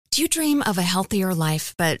Do you dream of a healthier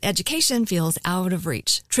life, but education feels out of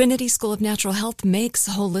reach? Trinity School of Natural Health makes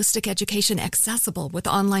holistic education accessible with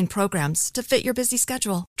online programs to fit your busy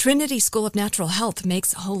schedule. Trinity School of Natural Health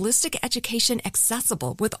makes holistic education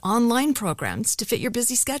accessible with online programs to fit your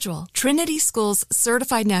busy schedule. Trinity School's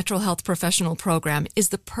Certified Natural Health Professional Program is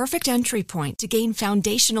the perfect entry point to gain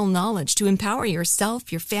foundational knowledge to empower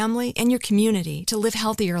yourself, your family, and your community to live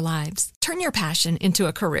healthier lives. Turn your passion into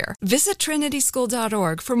a career. Visit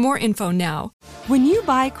trinityschool.org for more info now. When you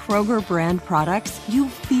buy Kroger brand products, you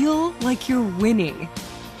feel like you're winning.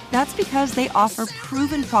 That's because they offer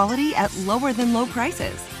proven quality at lower than low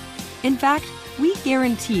prices. In fact, we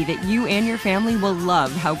guarantee that you and your family will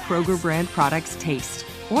love how Kroger brand products taste,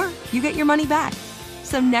 or you get your money back.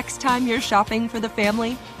 So next time you're shopping for the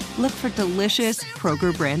family, look for delicious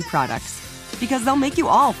Kroger brand products, because they'll make you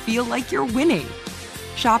all feel like you're winning.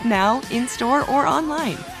 Shop now, in-store, or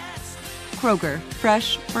online. Kroger,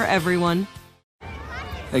 fresh for everyone.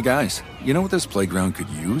 Hey guys, you know what this playground could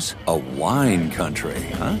use? A wine country,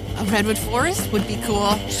 huh? A redwood forest would be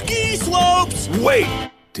cool. Ski slopes! Wait!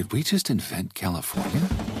 Did we just invent California?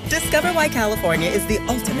 Discover why California is the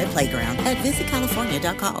ultimate playground at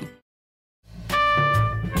visitcalifornia.com.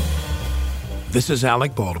 This is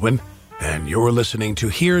Alec Baldwin, and you're listening to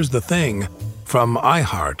Here's the Thing from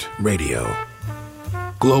iHeartRadio.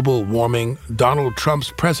 Global warming, Donald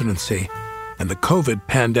Trump's presidency, and the COVID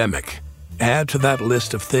pandemic add to that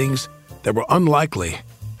list of things that were unlikely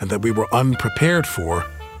and that we were unprepared for,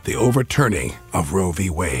 the overturning of Roe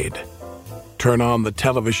v. Wade. Turn on the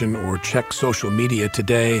television or check social media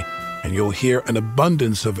today, and you'll hear an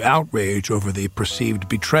abundance of outrage over the perceived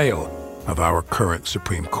betrayal of our current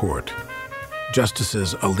Supreme Court.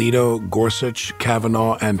 Justices Alito, Gorsuch,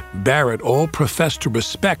 Kavanaugh, and Barrett all profess to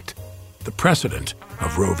respect the precedent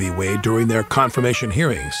of Roe v. Wade during their confirmation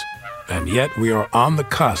hearings. And yet we are on the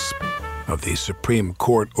cusp of the Supreme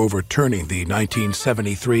Court overturning the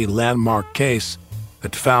 1973 landmark case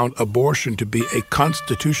that found abortion to be a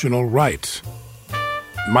constitutional right.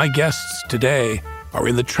 My guests today are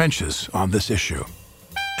in the trenches on this issue.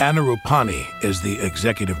 Anna Rupani is the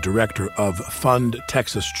executive director of Fund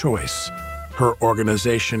Texas Choice. Her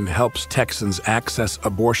organization helps Texans access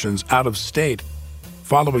abortions out of state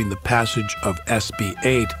following the passage of SB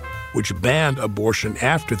 8, which banned abortion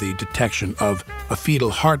after the detection of a fetal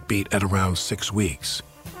heartbeat at around 6 weeks.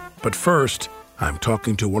 But first, I'm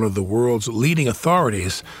talking to one of the world's leading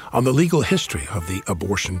authorities on the legal history of the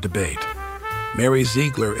abortion debate. Mary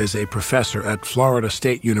Ziegler is a professor at Florida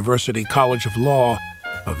State University College of Law,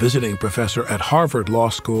 a visiting professor at Harvard Law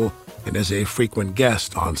School, and is a frequent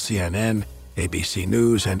guest on CNN, ABC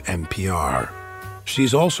News, and NPR.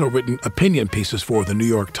 She's also written opinion pieces for the New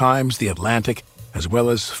York Times, The Atlantic, as well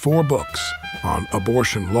as 4 books on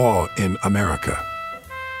abortion law in America.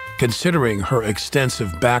 Considering her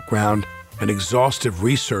extensive background and exhaustive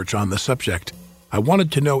research on the subject, I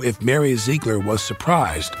wanted to know if Mary Ziegler was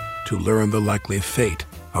surprised to learn the likely fate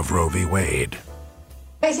of Roe v. Wade.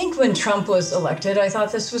 I think when Trump was elected, I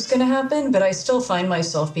thought this was going to happen, but I still find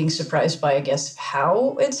myself being surprised by, I guess,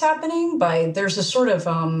 how it's happening. There's a sort of,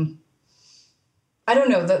 I don't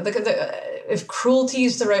know, if cruelty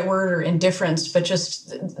is the right word or indifference, but just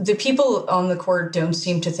the people on the court don't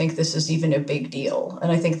seem to think this is even a big deal.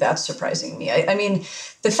 And I think that's surprising me. I mean,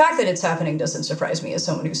 the fact that it's happening doesn't surprise me as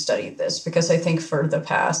someone who studied this, because I think for the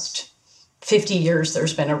past 50 years,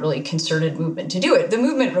 there's been a really concerted movement to do it. The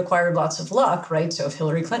movement required lots of luck, right? So if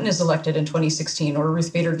Hillary Clinton is elected in 2016, or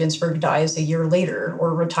Ruth Bader Ginsburg dies a year later,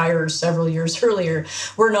 or retires several years earlier,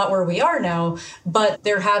 we're not where we are now. But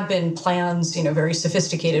there have been plans, very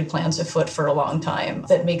sophisticated plans afoot for a long time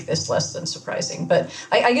that make this less than surprising. But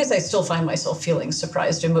I guess I still find myself feeling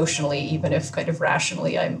surprised emotionally, even if kind of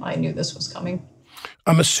rationally I knew this was coming.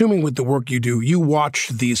 I'm assuming with the work you do, you watch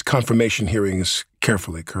these confirmation hearings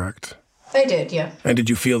carefully, correct? I did, yeah. And did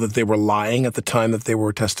you feel that they were lying at the time that they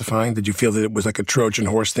were testifying? Did you feel that it was like a Trojan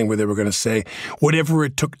horse thing where they were going to say whatever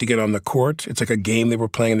it took to get on the court? It's like a game they were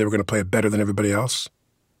playing and they were going to play it better than everybody else?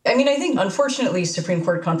 I mean, I think, unfortunately, Supreme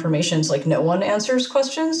Court confirmations, no one answers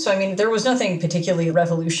questions. So, I mean, there was nothing particularly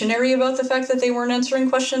revolutionary about the fact that they weren't answering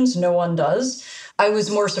questions. No one does. I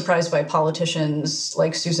was more surprised by politicians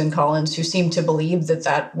like Susan Collins, who seemed to believe that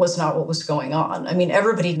that was not what was going on. I mean,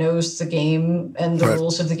 everybody knows the game and the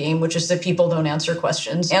rules of the game, which is that people don't answer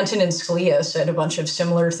questions. Antonin Scalia said a bunch of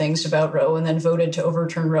similar things about Roe and then voted to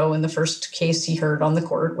overturn Roe in the first case he heard on the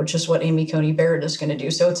court, which is what Amy Coney Barrett is going to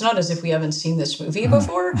do. So it's not as if we haven't seen this movie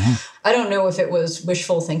before. I don't know if it was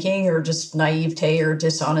wishful thinking or just naivete or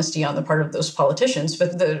dishonesty on the part of those politicians,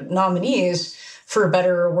 but the nominees for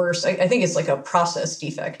better or worse. I think it's like a process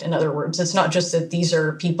defect. In other words, it's not just that these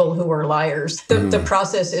are people who are liars. The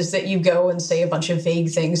process is that you go and say a bunch of vague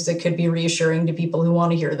things that could be reassuring to people who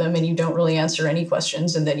want to hear them, and you don't really answer any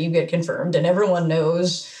questions, and then you get confirmed, and everyone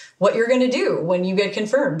knows what you're going to do when you get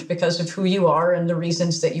confirmed because of who you are and the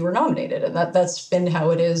reasons that you were nominated. And that's been how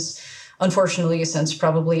it is, unfortunately, since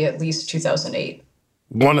probably at least 2008.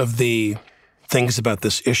 One of the things about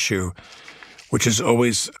this issue, which is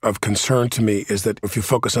always of concern to me, is that if you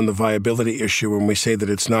focus on the viability issue and we say that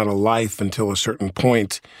it's not a life until a certain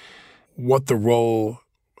point, what the role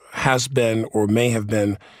has been or may have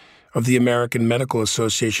been of the American Medical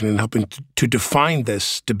Association in helping to define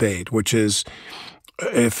this debate, which is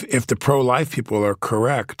if the pro-life people are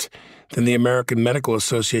correct, then the American Medical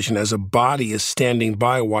Association as a body is standing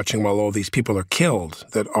by watching while all these people are killed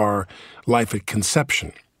that are life at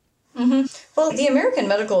conception. Mm-hmm. Well, the American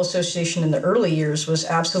Medical Association in the early years was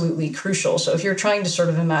absolutely crucial. So if you're trying to sort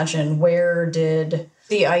of imagine where did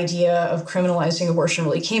the idea of criminalizing abortion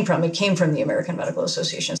really came from, it came from the American Medical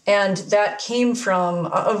Association. And that came from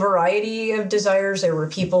a variety of desires. There were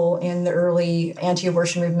people in the early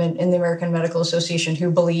anti-abortion movement in the American Medical Association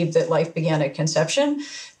who believed that life began at conception.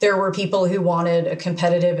 There were people who wanted a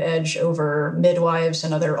competitive edge over midwives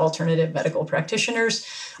and other alternative medical practitioners.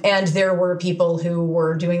 And there were people who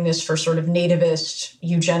were doing this for sort of nativist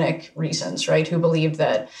eugenic reasons, right? Who believed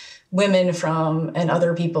that women from and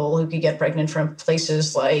other people who could get pregnant from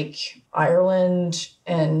places like Ireland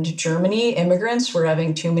and Germany, immigrants, were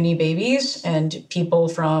having too many babies, and people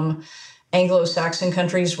from Anglo-Saxon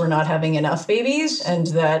countries were not having enough babies, and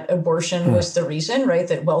that abortion was the reason, right?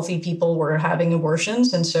 That wealthy people were having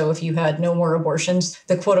abortions. And so if you had no more abortions,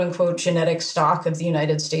 the quote unquote genetic stock of the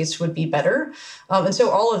United States would be better. And so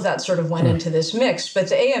all of that sort of went into this mix. But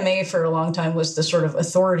the AMA for a long time was the sort of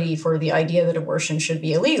authority for the idea that abortion should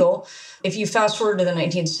be illegal. If you fast forward to the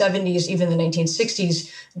 1970s, even the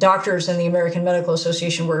 1960s, doctors and the American Medical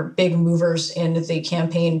Association were big movers in the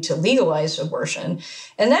campaign to legalize abortion.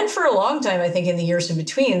 And then for a long time, I think in the years in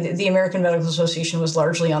between, the American Medical Association was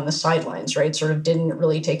largely on the sidelines, right? Sort of didn't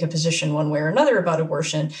really take a position one way or another about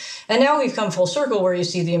abortion. And now we've come full circle where you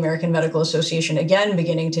see the American Medical Association again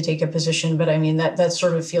beginning to take a position. But I mean, that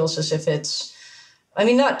sort of feels as if it's, I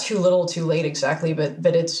mean, not too little, too late exactly,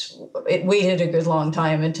 but it waited a good long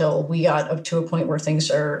time until we got up to a point where things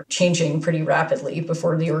are changing pretty rapidly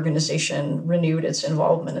before the organization renewed its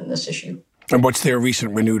involvement in this issue. And what's their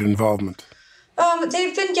recent renewed involvement?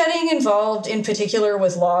 They've been getting involved in particular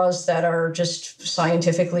with laws that are just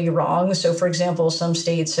scientifically wrong. So, for example, some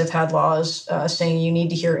states have had laws saying you need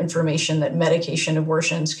to hear information that medication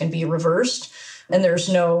abortions can be reversed. And there's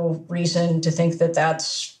no reason to think that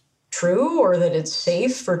that's true or that it's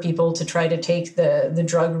safe for people to try to take the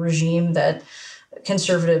drug regime that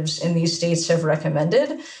conservatives in these states have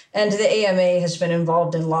recommended. And the AMA has been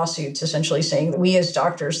involved in lawsuits essentially saying that we as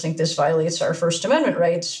doctors think this violates our First Amendment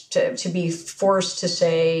rights to be forced to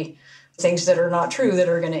say things that are not true that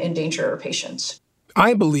are going to endanger our patients.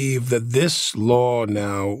 I believe that this law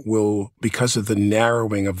now will, because of the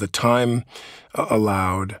narrowing of the time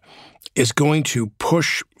allowed, is going to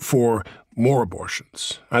push for more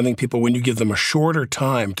abortions. I think people, when you give them a shorter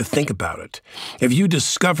time to think about it, if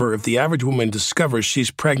the average woman discovers she's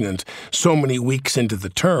pregnant so many weeks into the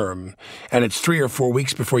term, and it's 3 or 4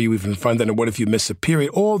 weeks before you even find out, and what if you miss a period,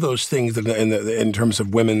 all those things that in terms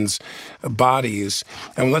of women's bodies,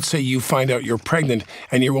 and let's say you find out you're pregnant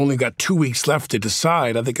and you've only got 2 weeks left to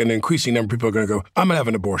decide, I think an increasing number of people are going to go, I'm going to have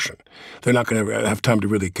an abortion. They're not going to have time to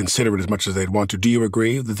really consider it as much as they'd want to. Do you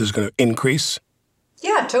agree that this is going to increase?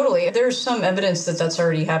 Yeah, totally. There's some evidence that that's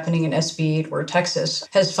already happening in SB 8, where Texas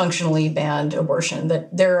has functionally banned abortion,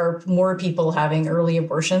 that there are more people having early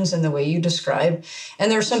abortions in the way you describe.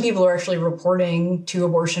 And there are some people who are actually reporting to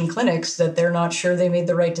abortion clinics that they're not sure they made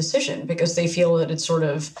the right decision because they feel that it's sort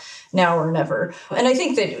of now or never. And I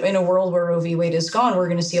think that in a world where Roe v. Wade is gone, we're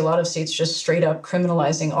going to see a lot of states just straight up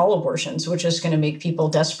criminalizing all abortions, which is going to make people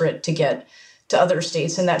desperate to get to other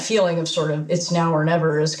states. And that feeling of sort of it's now or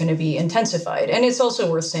never is going to be intensified. And it's also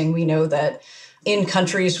worth saying we know that in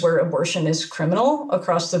countries where abortion is criminal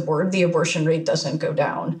across the board, the abortion rate doesn't go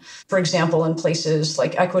down. For example, in places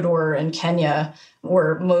like Ecuador and Kenya,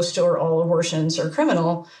 where most or all abortions are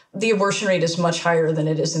criminal, the abortion rate is much higher than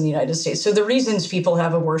it is in the United States. So the reasons people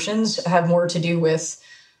have abortions have more to do with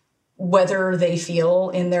whether they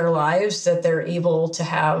feel in their lives that they're able to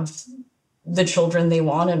have the children they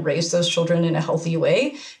want and raise those children in a healthy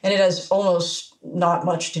way. And it has almost not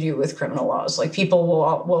much to do with criminal laws. Like people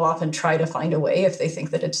will often try to find a way, if they think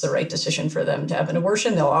that it's the right decision for them to have an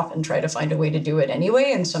abortion, they'll often try to find a way to do it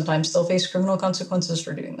anyway. And sometimes they'll face criminal consequences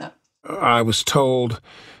for doing that. I was told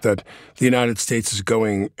that the United States is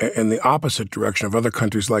going in the opposite direction of other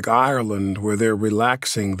countries like Ireland, where they're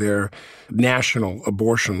relaxing their national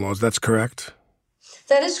abortion laws. That's correct?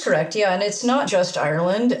 That is correct, yeah. And it's not just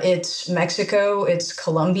Ireland. It's Mexico, it's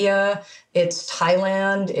Colombia, it's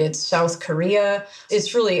Thailand, it's South Korea.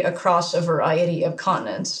 It's really across a variety of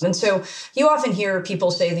continents. And so you often hear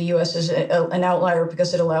people say the U.S. is an outlier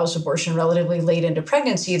because it allows abortion relatively late into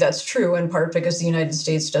pregnancy. That's true, in part because the United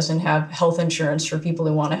States doesn't have health insurance for people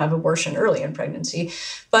who want to have abortion early in pregnancy.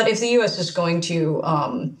 But if the U.S. is going to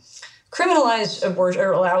criminalize abortion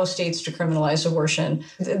or allow states to criminalize abortion,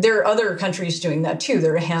 there are other countries doing that too.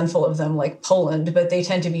 There are a handful of them like Poland, but they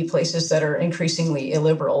tend to be places that are increasingly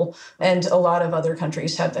illiberal. And a lot of other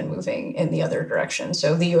countries have been moving in the other direction.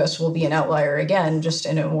 So the US will be an outlier again, just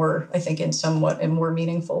in a more, I think, in somewhat a more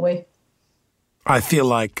meaningful way. I feel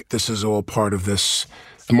like this is all part of this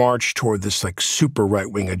march toward this like super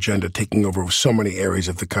right-wing agenda taking over so many areas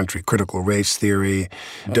of the country, critical race theory,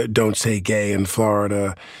 don't say gay in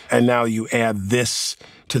Florida, and now you add this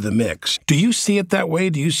to the mix. Do you see it that way?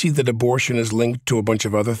 Do you see that abortion is linked to a bunch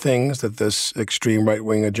of other things that this extreme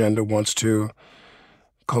right-wing agenda wants to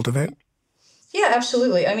cultivate? Yeah,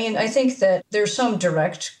 absolutely. I mean, I think that there's some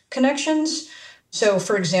direct connections. So,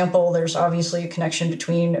 for example, there's obviously a connection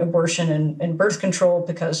between abortion and birth control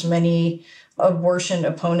because many abortion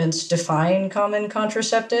opponents define common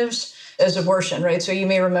contraceptives as abortion, right? So you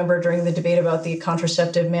may remember during the debate about the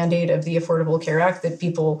contraceptive mandate of the Affordable Care Act that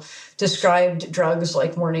people described drugs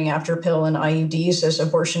like morning after pill and IUDs as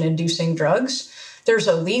abortion-inducing drugs. There's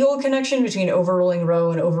a legal connection between overruling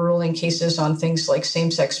Roe and overruling cases on things like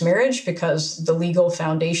same-sex marriage because the legal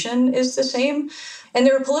foundation is the same. And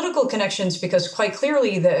there are political connections because quite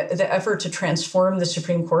clearly the effort to transform the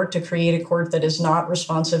Supreme Court to create a court that is not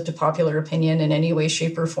responsive to popular opinion in any way,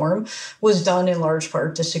 shape, or form was done in large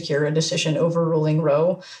part to secure a decision overruling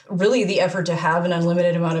Roe. Really, the effort to have an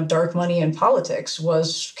unlimited amount of dark money in politics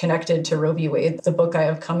was connected to Roe v. Wade. The book I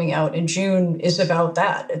have coming out in June is about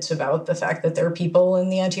that. It's about the fact that there are people in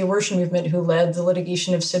the anti-abortion movement who led the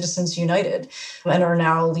litigation of Citizens United and are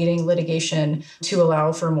now leading litigation to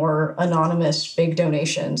allow for more anonymous big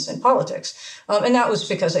donations in politics. And that was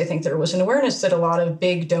because I think there was an awareness that a lot of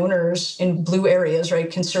big donors in blue areas,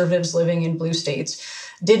 right, conservatives living in blue states,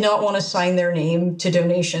 did not want to sign their name to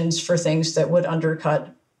donations for things that would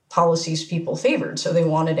undercut policies people favored. So they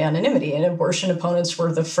wanted anonymity. And abortion opponents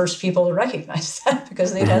were the first people to recognize that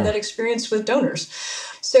because they'd had that experience with donors.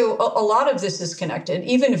 So a lot of this is connected,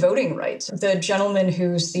 even voting rights. The gentleman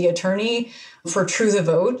who's the attorney for True the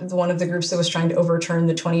Vote, one of the groups that was trying to overturn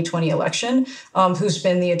the 2020 election, who's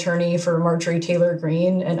been the attorney for Marjorie Taylor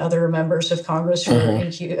Greene and other members of Congress who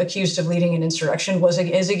are accused of leading an insurrection,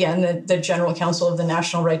 is again the general counsel of the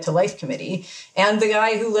National Right to Life Committee and the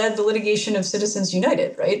guy who led the litigation of Citizens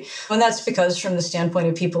United, right? And that's because from the standpoint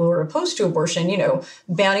of people who are opposed to abortion,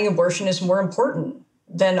 banning abortion is more important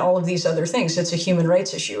than all of these other things. It's a human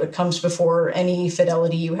rights issue. It comes before any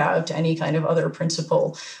fidelity you have to any kind of other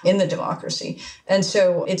principle in the democracy. And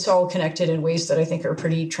so it's all connected in ways that I think are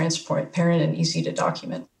pretty transparent and easy to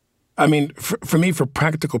document. I mean, for me, for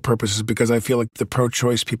practical purposes, because I feel like the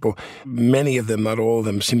pro-choice people, many of them, not all of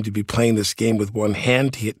them, seem to be playing this game with one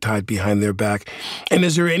hand tied behind their back. And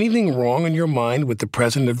is there anything wrong in your mind with the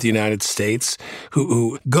President of the United States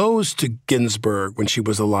who goes to Ginsburg when she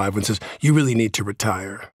was alive and says, you really need to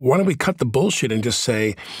retire? Why don't we cut the bullshit and just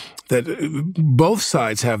say that both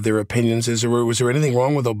sides have their opinions? Was there anything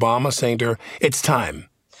wrong with Obama saying to her, it's time?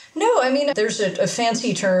 No, I mean, there's a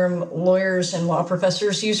fancy term lawyers and law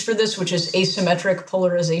professors use for this, which is asymmetric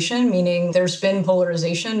polarization, meaning there's been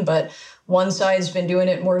polarization, but one side's been doing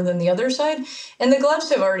it more than the other side. And the gloves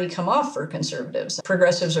have already come off for conservatives.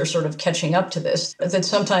 Progressives are sort of catching up to this, that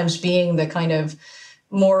sometimes being the kind of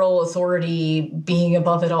moral authority, being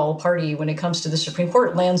above it all party when it comes to the Supreme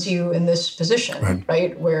Court lands you in this position,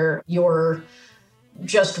 right? Where you're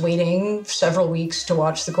just waiting several weeks to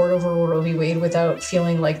watch the court overrule Roe v. Wade without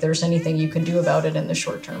feeling like there's anything you can do about it in the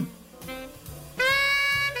short term.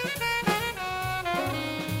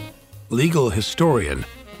 Legal historian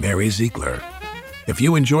Mary Ziegler. If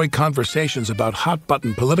you enjoy conversations about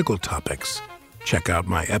hot-button political topics, check out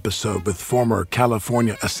my episode with former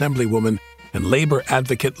California Assemblywoman and labor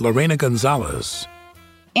advocate Lorena Gonzalez.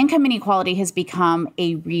 Income inequality has become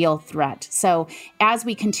a real threat. So as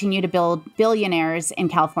we continue to build billionaires in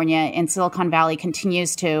California and Silicon Valley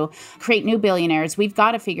continues to create new billionaires, we've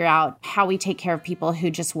got to figure out how we take care of people who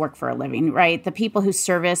just work for a living, right? The people who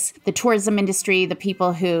service the tourism industry, the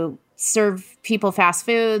people who serve people fast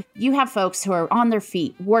food. You have folks who are on their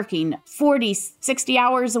feet working 40, 60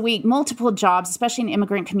 hours a week, multiple jobs, especially in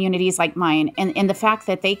immigrant communities like mine. And the fact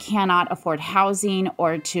that they cannot afford housing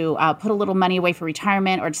or to put a little money away for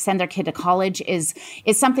retirement or to send their kid to college is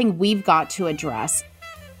something we've got to address.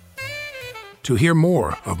 To hear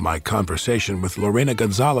more of my conversation with Lorena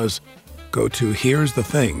Gonzalez, go to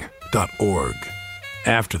here'sthething.org.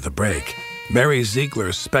 After the break, Mary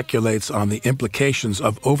Ziegler speculates on the implications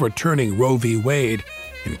of overturning Roe v. Wade,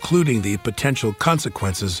 including the potential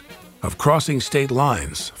consequences of crossing state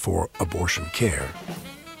lines for abortion care.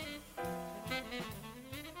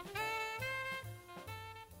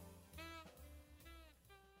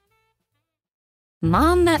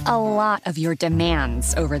 Mom met a lot of your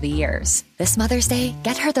demands over the years. This Mother's Day,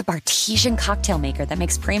 get her the Bartesian cocktail maker that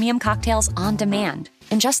makes premium cocktails on demand.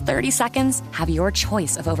 In just 30 seconds, have your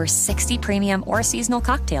choice of over 60 premium or seasonal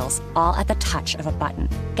cocktails, all at the touch of a button.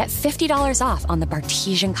 Get $50 off on the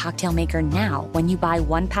Bartesian cocktail maker now when you buy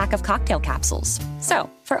 1 pack of cocktail capsules. So,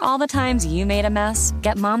 for all the times you made a mess,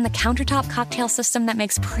 get Mom the countertop cocktail system that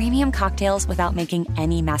makes premium cocktails without making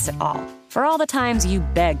any mess at all. For all the times you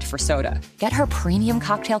begged for soda, get her premium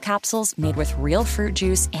cocktail capsules made with real fruit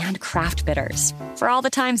juice and craft bitters. For all the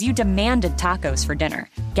times you demanded tacos for dinner,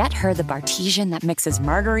 get her the Bartesian that mixes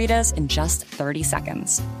margaritas in just 30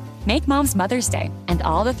 seconds. Make Mom's Mother's Day and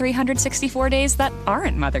all the 364 days that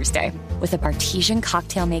aren't Mother's Day with a Bartesian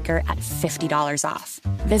cocktail maker at $50 off.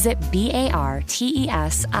 Visit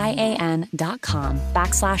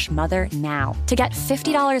BARTESIAN.com/mother now to get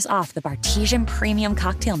 $50 off the Bartesian Premium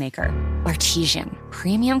Cocktail Maker. Bartesian,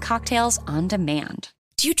 premium cocktails on demand.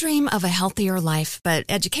 Do you dream of a healthier life, but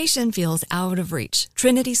education feels out of reach?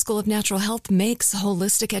 Trinity School of Natural Health makes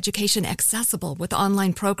holistic education accessible with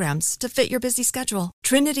online programs to fit your busy schedule.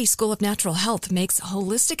 Trinity School of Natural Health makes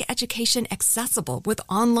holistic education accessible with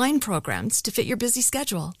online programs to fit your busy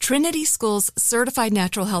schedule. Trinity School's Certified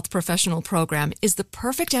Natural Health Professional Program is the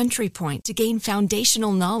perfect entry point to gain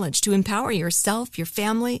foundational knowledge to empower yourself, your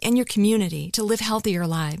family, and your community to live healthier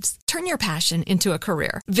lives. Turn your passion into a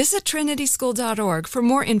career. Visit trinityschool.org for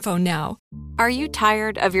more info now. Are you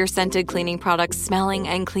tired of your scented cleaning products smelling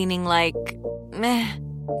and cleaning like meh?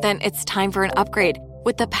 Then it's time for an upgrade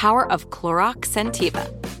with the power of Clorox Scentiva.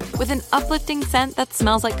 With an uplifting scent that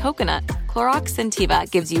smells like coconut, Clorox Scentiva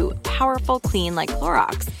gives you powerful clean like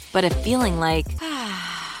Clorox, but a feeling like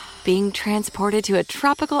being transported to a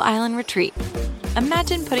tropical island retreat.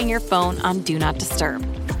 Imagine putting your phone on Do Not Disturb,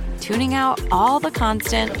 tuning out all the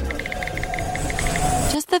constant,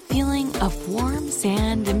 just the feeling of warm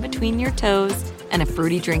sand in between your toes and a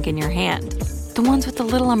fruity drink in your hand. The ones with the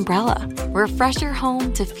little umbrella. Refresh your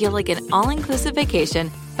home to feel like an all-inclusive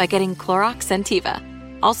vacation by getting Clorox Scentiva.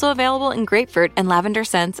 Also available in grapefruit and lavender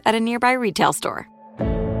scents at a nearby retail store.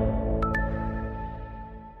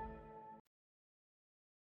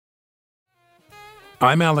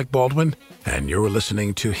 I'm Alec Baldwin, and you're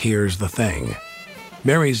listening to Here's the Thing.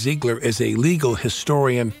 Mary Ziegler is a legal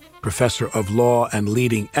historian, professor of law, and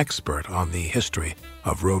leading expert on the history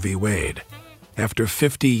of Roe v. Wade. After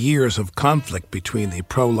 50 years of conflict between the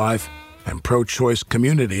pro-life and pro-choice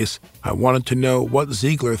communities, I wanted to know what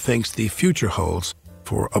Ziegler thinks the future holds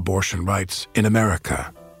for abortion rights in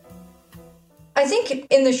America. I think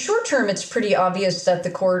in the short term, it's pretty obvious that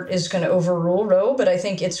the court is going to overrule Roe, but I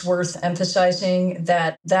think it's worth emphasizing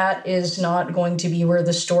that that is not going to be where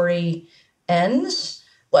the story ends.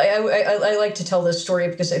 I like to tell this story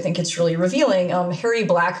because I think it's really revealing. Harry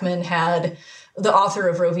Blackmun the author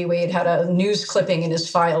of Roe v. Wade, had a news clipping in his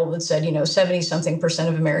file that said, 70-something%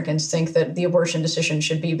 of Americans think that the abortion decision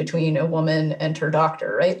should be between a woman and her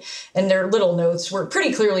doctor, right? And their little notes were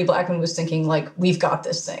pretty clearly Blackmun was thinking, we've got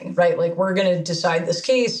this thing, right? We're going to decide this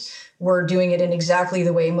case. We're doing it in exactly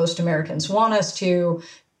the way most Americans want us to.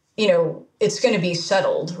 It's going to be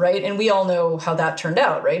settled, right? And we all know how that turned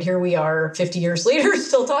out, right? Here we are 50 years later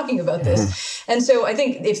still talking about this. And so I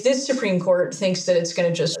think if this Supreme Court thinks that it's going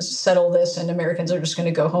to just settle this and Americans are just going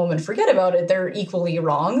to go home and forget about it, they're equally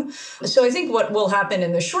wrong. So I think what will happen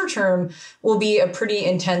in the short term will be a pretty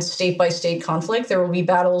intense state-by-state conflict. There will be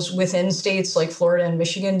battles within states like Florida and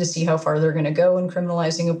Michigan to see how far they're going to go in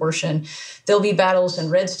criminalizing abortion. There'll be battles in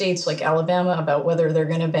red states like Alabama about whether they're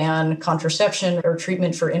going to ban contraception or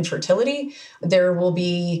treatment for infertility. There will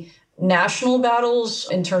be national battles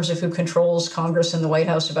in terms of who controls Congress and the White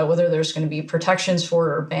House about whether there's going to be protections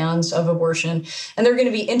for or bans of abortion. And there are going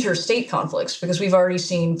to be interstate conflicts because we've already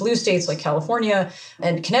seen blue states like California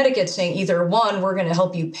and Connecticut saying either one, we're going to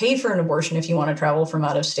help you pay for an abortion if you want to travel from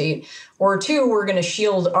out of state, or two, we're going to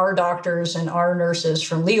shield our doctors and our nurses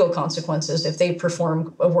from legal consequences if they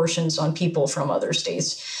perform abortions on people from other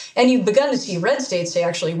states. And you've begun to see red states say,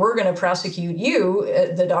 actually, we're going to prosecute you,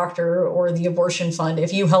 the doctor or the abortion fund,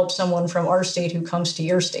 if you help someone from our state who comes to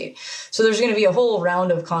your state. So there's going to be a whole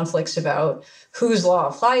round of conflicts about whose law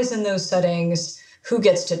applies in those settings, who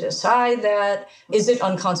gets to decide that? Is it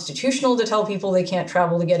unconstitutional to tell people they can't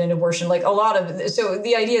travel to get an abortion? Like a lot of, so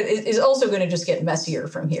the idea is also going to just get messier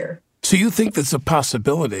from here. So you think there's a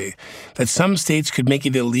possibility that some states could make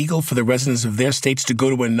it illegal for the residents of their states to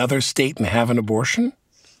go to another state and have an abortion?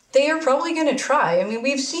 They are probably going to try. I mean,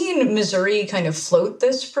 we've seen Missouri kind of float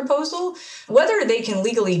this proposal. Whether they can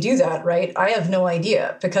legally do that, right, I have no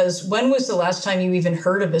idea. Because when was the last time you even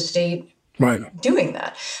heard of a state doing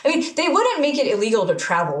that? I mean, they wouldn't make it illegal to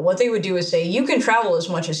travel. What they would do is say, you can travel as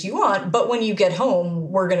much as you want, but when you get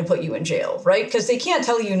home, we're going to put you in jail, right? Because they can't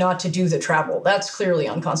tell you not to do the travel. That's clearly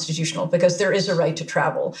unconstitutional because there is a right to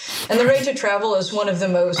travel. And the right to travel is one of the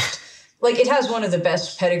most, like, it has one of the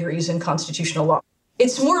best pedigrees in constitutional law.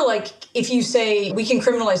 It's more like if you say we can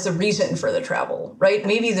criminalize the reason for the travel, right?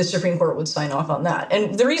 Maybe the Supreme Court would sign off on that.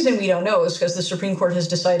 And the reason we don't know is because the Supreme Court has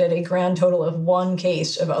decided a grand total of one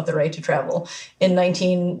case about the right to travel in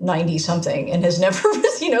 1990 something and has never,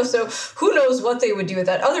 so who knows what they would do with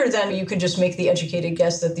that other than you can just make the educated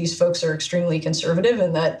guess that these folks are extremely conservative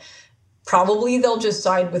and that probably they'll just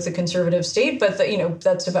side with the conservative state. But,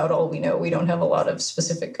 that's about all we know. We don't have a lot of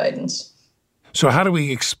specific guidance. So how do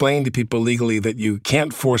we explain to people legally that you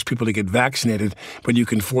can't force people to get vaccinated, but you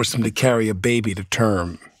can force them to carry a baby to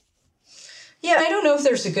term? Yeah, I don't know if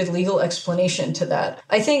there's a good legal explanation to that.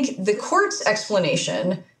 I think the court's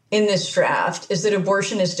explanation in this draft is that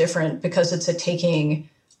abortion is different because it's a taking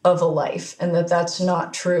of a life and that that's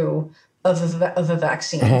not true of a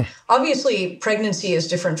vaccine. Mm-hmm. Obviously, pregnancy is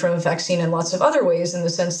different from a vaccine in lots of other ways in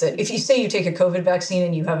the sense that if you say you take a COVID vaccine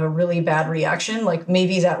and you have a really bad reaction, like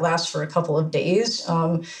maybe that lasts for a couple of days.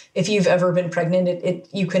 If you've ever been pregnant,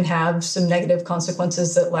 you can have some negative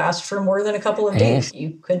consequences that last for more than a couple of days.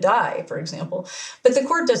 You could die, for example. But the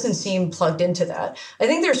court doesn't seem plugged into that. I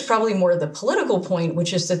think there's probably more the political point,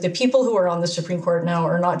 which is that the people who are on the Supreme Court now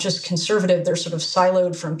are not just conservative, they're sort of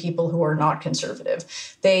siloed from people who are not conservative.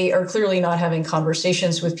 They are clearly not having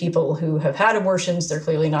conversations with people who have had abortions. They're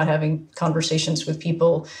clearly not having conversations with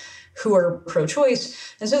people who are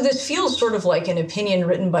pro-choice. And so this feels sort of like an opinion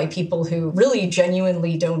written by people who really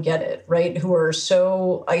genuinely don't get it, right? Who are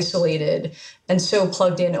so isolated and so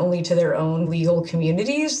plugged in only to their own legal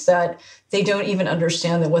communities that they don't even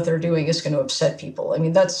understand that what they're doing is going to upset people. I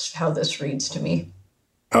mean, that's how this reads to me.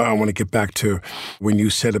 I want to get back to when you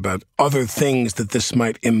said about other things that this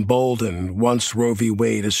might embolden once Roe v.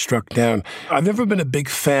 Wade is struck down. I've never been a big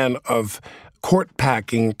fan of court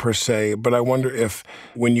packing per se, but I wonder if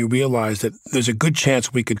when you realize that there's a good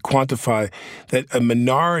chance we could quantify that a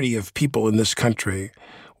minority of people in this country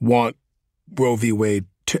want Roe v. Wade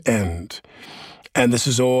to end. And this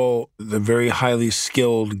is all the very highly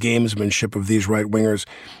skilled gamesmanship of these right-wingers.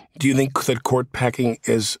 Do you think that court packing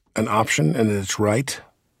is an option and that it's right?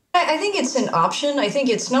 I think it's an option. I think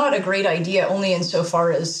it's not a great idea only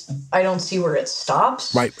insofar as I don't see where it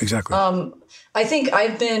stops. Right, exactly. I think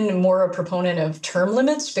I've been more a proponent of term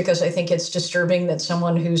limits because I think it's disturbing that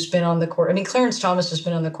someone who's been on the court, I mean, Clarence Thomas has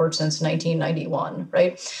been on the court since 1991,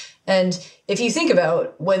 right? And if you think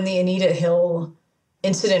about when the Anita Hill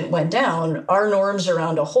incident went down, our norms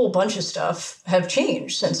around a whole bunch of stuff have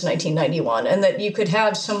changed since 1991, and that you could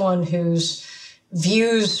have someone whose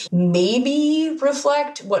views maybe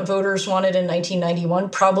reflect what voters wanted in 1991,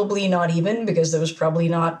 probably not even, because that was probably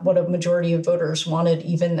not what a majority of voters wanted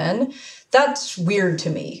even then. That's weird to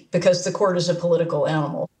me because the court is a political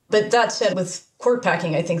animal. But that said, with court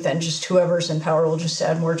packing, I think then just whoever's in power will just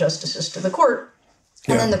add more justices to the court.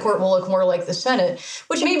 And then the court will look more like the Senate,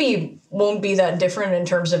 which maybe won't be that different in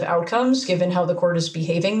terms of outcomes, given how the court is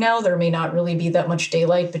behaving now. There may not really be that much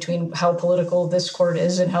daylight between how political this court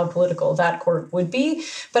is and how political that court would be.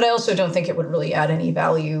 But I also don't think it would really add any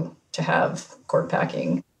value to have court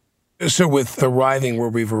packing. So with arriving where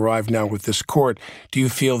we've arrived now with this court, do you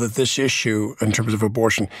feel that this issue in terms of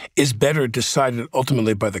abortion is better decided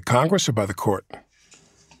ultimately by the Congress or by the court?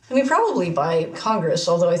 I mean, probably by Congress,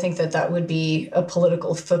 although I think that would be a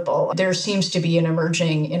political football. There seems to be an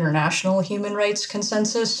emerging international human rights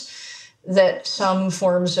consensus that some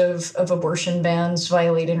forms of abortion bans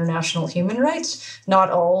violate international human rights.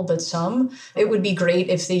 Not all, but some. It would be great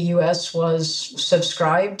if the U.S. was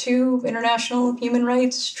subscribed to international human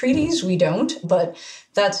rights treaties. We don't, but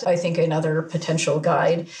that's, I think, another potential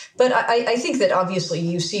guide. But I think that obviously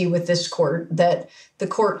you see with this court that the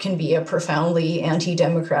court can be a profoundly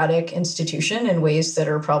anti-democratic institution in ways that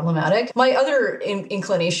are problematic. My other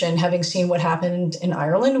inclination, having seen what happened in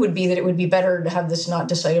Ireland, would be that it would be better to have this not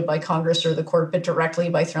decided by Congress or the court, but directly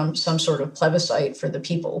by some sort of plebiscite for the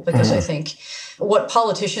people. Because I think what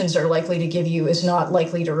politicians are likely to give you is not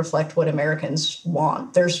likely to reflect what Americans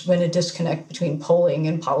want. There's been a disconnect between polling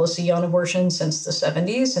and policy on abortion since the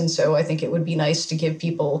 70s. And so I think it would be nice to give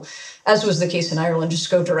people, as was the case in Ireland, just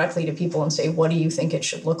go directly to people and say, what do you think it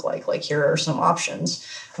should look like? Like, here are some options.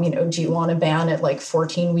 You know, do you want to ban it like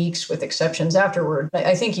 14 weeks with exceptions afterward?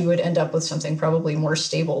 I think you would end up with something probably more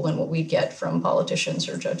stable than what we'd get from politicians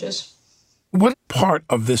or judges. What part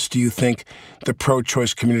of this do you think the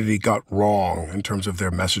pro-choice community got wrong in terms of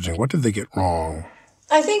their messaging? What did they get wrong?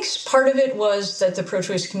 I think part of it was that the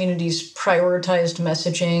pro-choice communities prioritized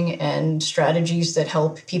messaging and strategies that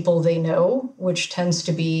help people they know, which tends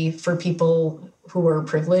to be for people who are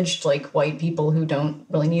privileged, like white people who don't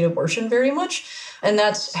really need abortion very much. And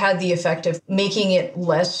that's had the effect of making it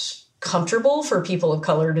less comfortable for people of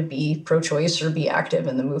color to be pro-choice or be active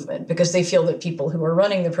in the movement, because they feel that people who are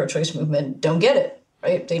running the pro-choice movement don't get it,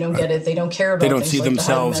 right? They don't get it. They don't care about it. They don't see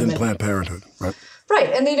themselves in Planned Parenthood, right? Right.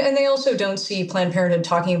 And they also don't see Planned Parenthood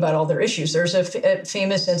talking about all their issues. There's a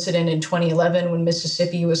famous incident in 2011 when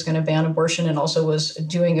Mississippi was going to ban abortion and also was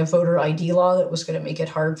doing a voter ID law that was going to make it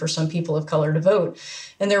hard for some people of color to vote.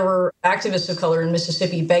 And there were activists of color in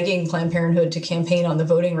Mississippi begging Planned Parenthood to campaign on the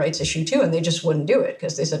voting rights issue, too. And they just wouldn't do it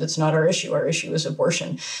because they said it's not our issue. Our issue is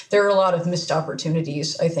abortion. There are a lot of missed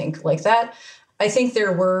opportunities, I think, like that. I think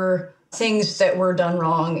there were things that were done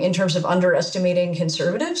wrong in terms of underestimating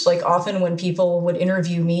conservatives. Like, often when people would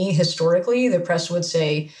interview me historically, the press would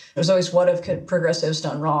say, it was always, what have progressives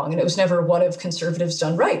done wrong? And it was never, what have conservatives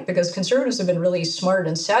done right? Because conservatives have been really smart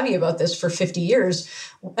and savvy about this for 50 years.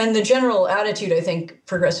 And the general attitude I think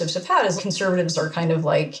progressives have had is conservatives are kind of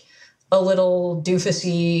like a little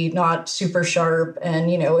doofusy, not super sharp.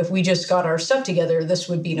 And, you know, if we just got our stuff together, this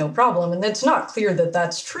would be no problem. And it's not clear that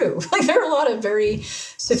that's true. Like, there are a lot of very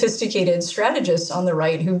sophisticated strategists on the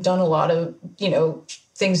right who've done a lot of, you know,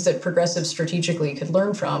 things that progressives strategically could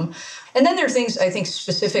learn from. And then there are things, I think,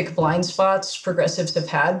 specific blind spots progressives have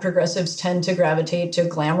had. Progressives tend to gravitate to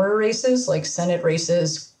glamour races like Senate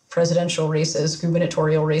races, presidential races,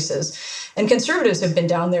 gubernatorial races. And conservatives have been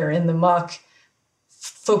down there in the muck,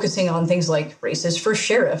 focusing on things like races for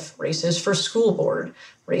sheriff, races for school board,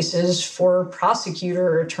 races for prosecutor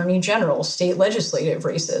or attorney general, state legislative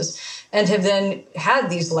races, and have then had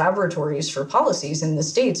these laboratories for policies in the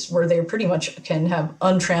states where they pretty much can have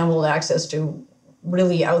untrammeled access to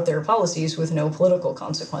really out there policies with no political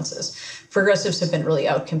consequences. Progressives have been really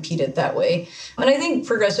outcompeted that way. And I think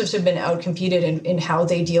progressives have been outcompeted in how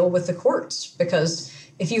they deal with the courts, because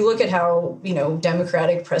if you look at how, you know,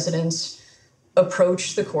 Democratic presidents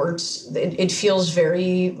approach the courts, it feels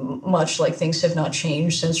very much like things have not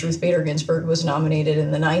changed since Ruth Bader Ginsburg was nominated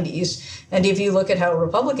in the 90s. And if you look at how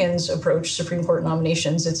Republicans approach Supreme Court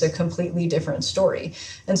nominations, it's a completely different story.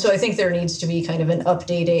 And so I think there needs to be kind of an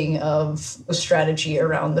updating of a strategy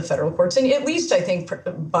around the federal courts. And at least I think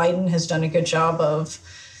Biden has done a good job of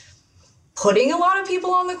putting a lot of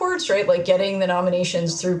people on the courts, right? Like getting the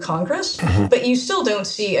nominations through Congress. Mm-hmm. But you still don't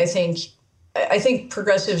see, I think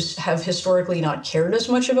progressives have historically not cared as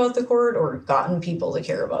much about the court or gotten people to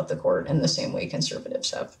care about the court in the same way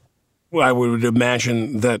conservatives have. Well, I would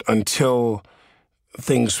imagine that until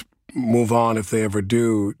things move on, if they ever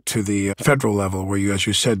do, to the federal level, where you, as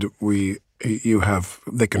you said,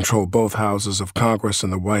 they control both houses of Congress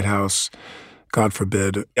and the White House, God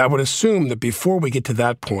forbid. I would assume that before we get to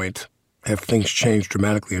that point, if things change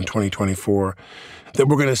dramatically in 2024, that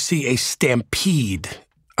we're going to see a stampede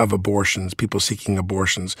of abortions, people seeking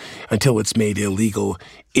abortions, until it's made illegal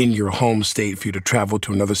in your home state for you to travel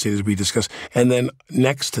to another state, as we discussed. And then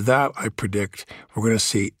next to that, I predict we're going to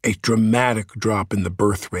see a dramatic drop in the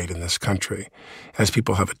birth rate in this country as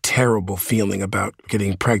people have a terrible feeling about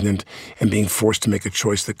getting pregnant and being forced to make a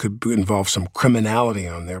choice that could involve some criminality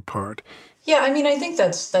on their part. Yeah, I mean, I think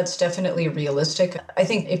that's definitely realistic. I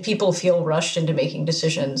think if people feel rushed into making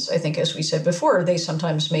decisions, I think, as we said before, they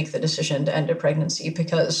sometimes make the decision to end a pregnancy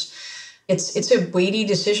because it's a weighty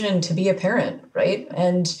decision to be a parent, right?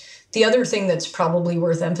 And The other thing that's probably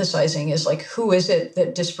worth emphasizing is like, who is it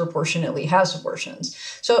that disproportionately has abortions?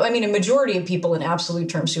 So, I mean, a majority of people in absolute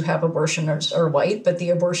terms who have abortions are white, but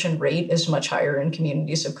the abortion rate is much higher in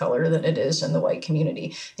communities of color than it is in the white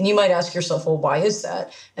community. And you might ask yourself, well, why is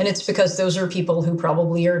that? And it's because those are people who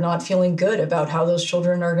probably are not feeling good about how those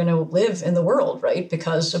children are going to live in the world, right?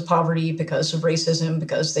 Because of poverty, because of racism,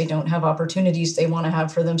 because they don't have opportunities they want to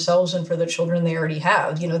have for themselves and for the children they already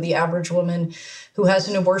have. You know, the average woman who has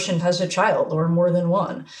an abortion has a child or more than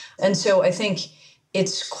one. And so I think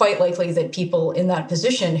it's quite likely that people in that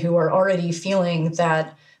position who are already feeling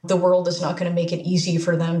that the world is not going to make it easy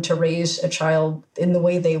for them to raise a child in the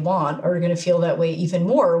way they want are going to feel that way even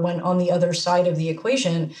more when on the other side of the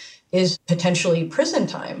equation is potentially prison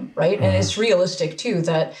time, right? And it's realistic, too,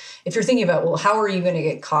 that if you're thinking about, well, how are you going to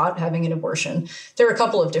get caught having an abortion? There are a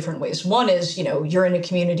couple of different ways. One is, you know, you're in a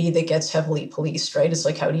community that gets heavily policed, right? It's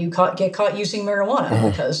like, how do you get caught using marijuana?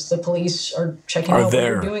 Because the police are checking out what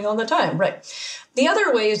you're doing all the time, right? The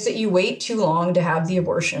other way is that you wait too long to have the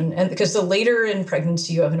abortion. And because the later in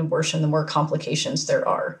pregnancy you have an abortion, the more complications there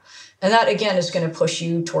are. And that, again, is going to push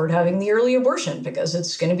you toward having the early abortion because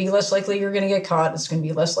it's going to be less likely you're going to get caught. It's going to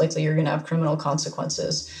be less likely you're going to have criminal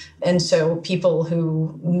consequences. And so people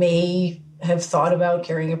who may have thought about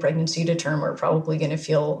carrying a pregnancy to term are probably going to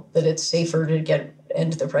feel that it's safer to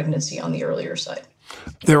end the pregnancy on the earlier side.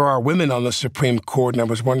 There are women on the Supreme Court, and I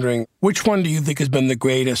was wondering, which one do you think has been the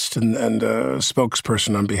greatest and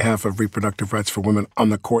spokesperson on behalf of reproductive rights for women on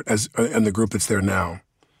the court and the group that's there now?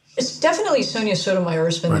 It's definitely Sonia Sotomayor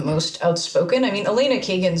has been the most outspoken. I mean, Elena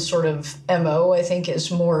Kagan's sort of MO, I think,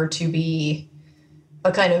 is more to be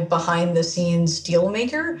a kind of behind-the-scenes deal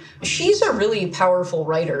maker. She's a really powerful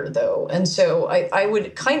writer, though, and so I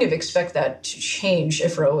would kind of expect that to change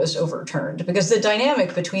if Roe is overturned, because the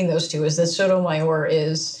dynamic between those two is that Sotomayor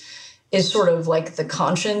is sort of like the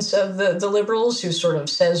conscience of the liberals, who sort of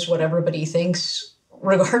says what everybody thinks,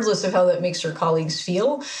 regardless of how that makes her colleagues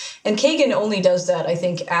feel. And Kagan only does that, I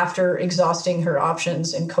think, after exhausting her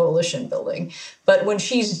options in coalition building. But when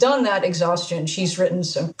she's done that exhaustion, she's written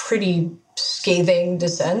some pretty scathing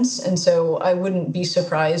dissents. And so I wouldn't be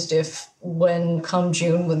surprised if come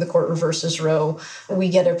June, when the court reverses Roe, we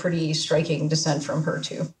get a pretty striking dissent from her,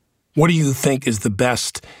 too. What do you think is the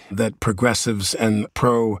best that progressives and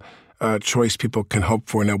pro-choice people can hope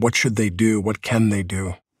for now? What should they do? What can they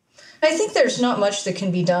do? I think there's not much that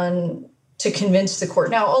can be done to convince the court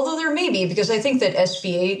now, although there may be, because I think that SB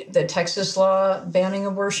 8, the Texas law banning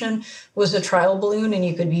abortion, was a trial balloon, and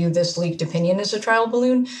you could view this leaked opinion as a trial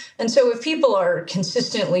balloon. And so if people are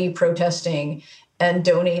consistently protesting and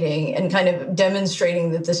donating and kind of demonstrating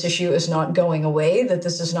that this issue is not going away, that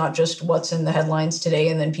this is not just what's in the headlines today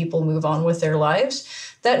and then people move on with their lives,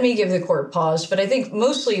 that may give the court pause. But I think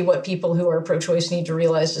mostly what people who are pro-choice need to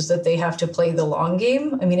realize is that they have to play the long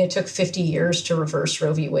game. I mean, it took 50 years to reverse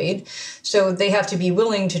Roe v. Wade. So they have to be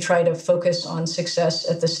willing to try to focus on success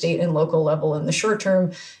at the state and local level in the short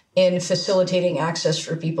term in facilitating access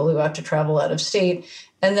for people who have to travel out of state.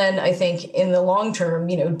 And then I think in the long term,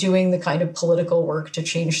 doing the kind of political work to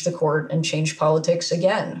change the court and change politics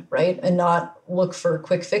again, right? And not look for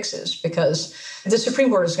quick fixes, because the Supreme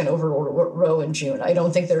Court is going to overrule Roe in June. I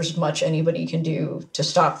don't think there's much anybody can do to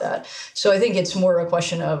stop that. So I think it's more a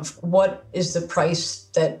question of what is the price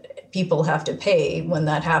that people have to pay when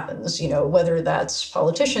that happens, whether that's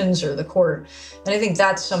politicians or the court. And I think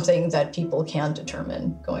that's something that people can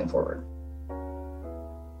determine going forward.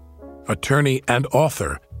 Attorney and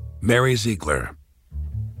author Mary Ziegler.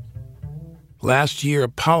 Last year,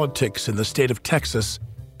 politics in the state of Texas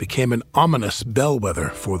became an ominous bellwether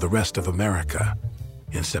for the rest of America.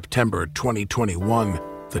 In September 2021,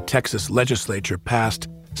 the Texas legislature passed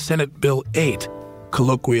Senate Bill 8,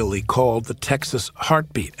 colloquially called the Texas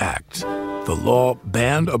Heartbeat Act. The law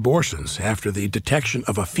banned abortions after the detection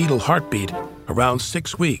of a fetal heartbeat around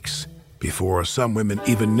 6 weeks, before some women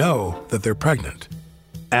even know that they're pregnant.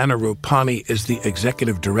 Anna Rupani is the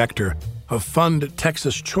executive director of Fund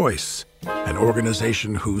Texas Choice, an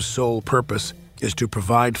organization whose sole purpose is to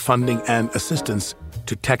provide funding and assistance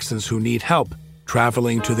to Texans who need help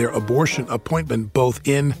traveling to their abortion appointment both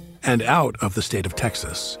in and out of the state of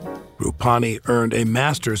Texas. Rupani earned a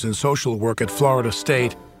master's in social work at Florida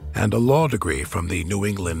State and a law degree from the New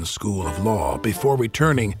England School of Law before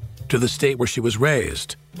returning to the state where she was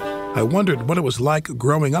raised. I wondered what it was like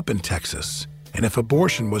growing up in Texas, and if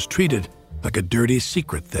abortion was treated like a dirty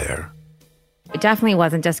secret there. It definitely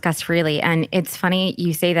wasn't discussed freely. And it's funny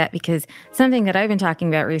you say that, because something that I've been talking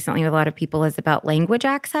about recently with a lot of people is about language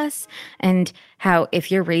access, and how if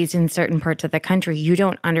you're raised in certain parts of the country, you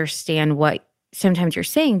don't understand what sometimes you're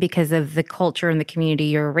saying because of the culture and the community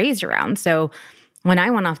you're raised around. So when I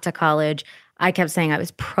went off to college, I kept saying I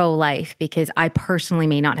was pro-life because I personally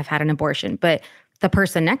may not have had an abortion, but the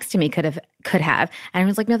person next to me could have. And I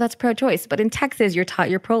was like, no, that's pro-choice. But in Texas, you're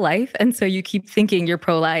taught you're pro-life. And so you keep thinking you're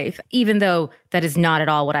pro-life, even though that is not at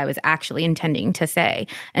all what I was actually intending to say.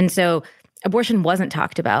 And so abortion wasn't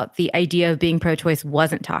talked about. The idea of being pro-choice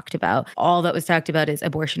wasn't talked about. All that was talked about is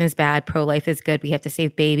abortion is bad, pro-life is good, we have to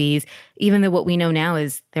save babies, even though what we know now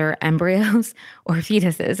is they're embryos or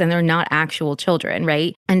fetuses and they're not actual children,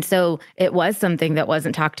 right? And so it was something that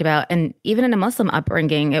wasn't talked about. And even in a Muslim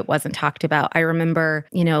upbringing, it wasn't talked about. I remember,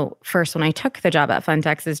 first when I took the job at Fun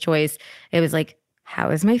Texas Choice, it was like, how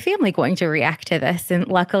is my family going to react to this? And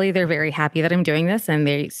luckily, they're very happy that I'm doing this and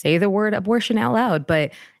they say the word abortion out loud, but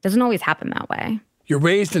it doesn't always happen that way. You're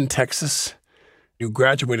raised in Texas. You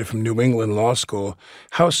graduated from New England Law School.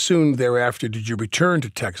 How soon thereafter did you return to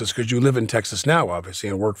Texas? Because you live in Texas now, obviously,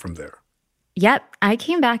 and work from there. Yep. I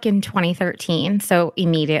came back in 2013. So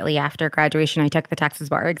immediately after graduation, I took the Texas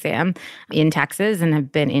bar exam in Texas and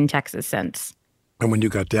have been in Texas since. And when you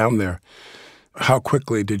got down there, how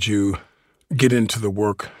quickly did you get into the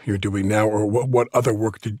work you're doing now, or what other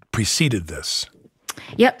work preceded this?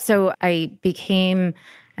 Yep. So I became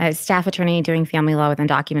a staff attorney doing family law with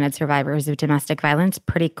undocumented survivors of domestic violence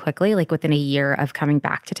pretty quickly, like within a year of coming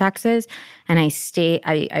back to Texas. And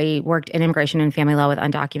I worked in immigration and family law with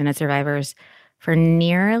undocumented survivors for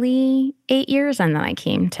nearly 8 years, and then I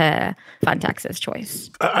came to Fun Texas Choice.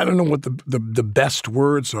 I don't know what the best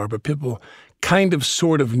words are, but people kind of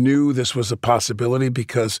sort of knew this was a possibility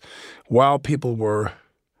because while people were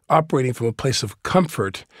operating from a place of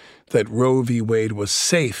comfort that Roe v. Wade was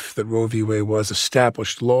safe, that Roe v. Wade was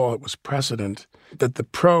established law, it was precedent, that the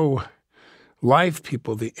pro-life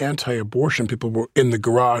people, the anti-abortion people were in the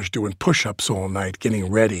garage doing push-ups all night,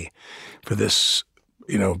 getting ready for this,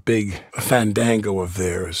 big fandango of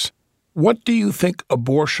theirs. What do you think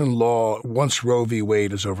abortion law, once Roe v.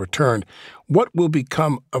 Wade is overturned, what will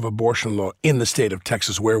become of abortion law in the state of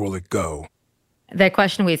Texas? Where will it go? That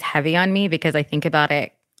question weighs heavy on me because I think about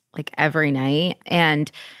it like every night.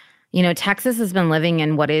 And, Texas has been living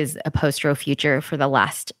in what is a post-Roe future for the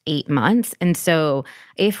last 8 months. And so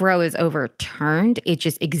if Roe is overturned, it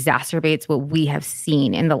just exacerbates what we have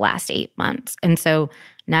seen in the last 8 months. And so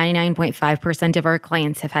 99.5% of our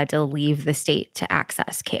clients have had to leave the state to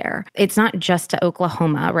access care. It's not just to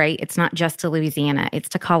Oklahoma, right? It's not just to Louisiana. It's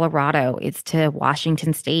to Colorado. It's to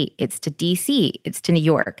Washington State. It's to D.C. It's to New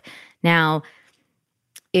York. Now,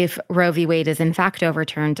 if Roe v. Wade is in fact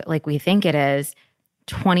overturned like we think it is,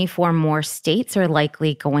 24 more states are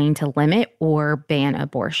likely going to limit or ban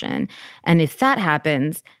abortion. And if that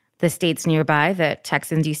happens, the states nearby that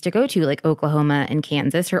Texans used to go to, like Oklahoma and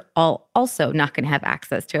Kansas, are all also not going to have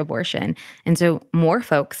access to abortion. And so more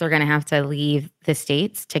folks are going to have to leave the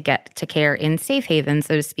states to get to care in safe havens,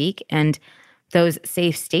 so to speak. And those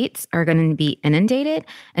safe states are going to be inundated.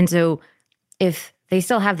 And so if they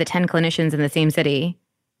still have the 10 clinicians in the same city,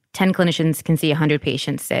 10 clinicians can see 100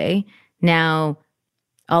 patients, say. Now,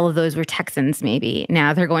 all of those were Texans, maybe.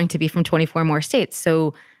 Now they're going to be from 24 more states.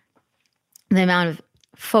 So the amount of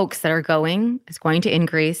folks that are going is going to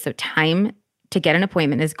increase. So time to get an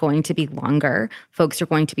appointment is going to be longer. Folks are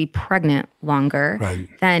going to be pregnant longer. Right.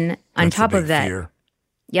 Then on That's top a big of that, fear.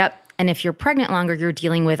 Yep. And if you're pregnant longer, you're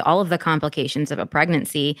dealing with all of the complications of a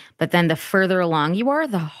pregnancy. But then the further along you are,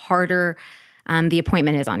 the harder the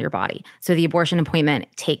appointment is on your body. So the abortion appointment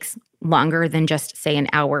takes longer than just, say, an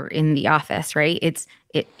hour in the office, right? It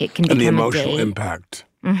can become and the a emotional day. impact.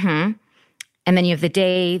 Mm-hmm. And then you have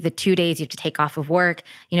the 2 days you have to take off of work.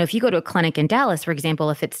 If you go to a clinic in Dallas, for example,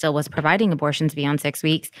 if it still was providing abortions beyond 6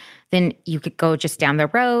 weeks, then you could go just down the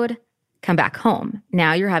road, come back home.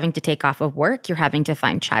 Now you're having to take off of work, you're having to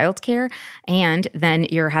find childcare, and then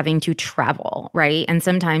you're having to travel, right? And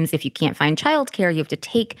sometimes if you can't find childcare, you have to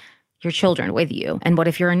take your children with you. And what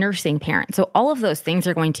if you're a nursing parent? So all of those things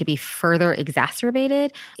are going to be further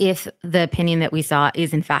exacerbated if the opinion that we saw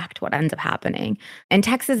is in fact what ends up happening. And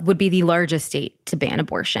Texas would be the largest state to ban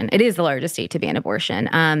abortion. It is the largest state to ban abortion.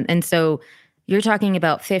 And so you're talking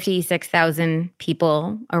about 56,000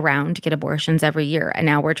 people around to get abortions every year. And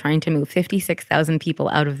now we're trying to move 56,000 people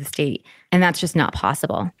out of the state. And that's just not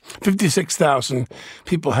possible. 56,000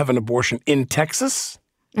 people have an abortion in Texas?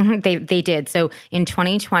 Mm-hmm. They did. So in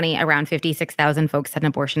 2020, around 56,000 folks had an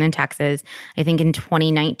abortion in Texas. I think in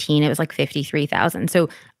 2019, it was like 53,000. So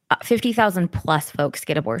 50,000 plus folks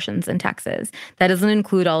get abortions in Texas. That doesn't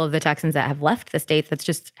include all of the Texans that have left the state. That's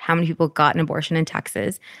just how many people got an abortion in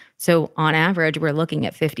Texas. So on average, we're looking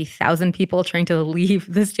at 50,000 people trying to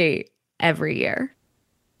leave the state every year.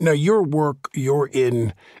 Now, your work, you're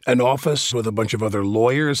in an office with a bunch of other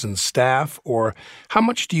lawyers and staff, or how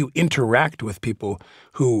much do you interact with people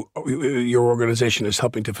who your organization is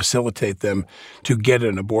helping to facilitate them to get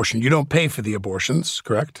an abortion? You don't pay for the abortions,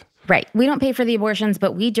 correct? Right. We don't pay for the abortions,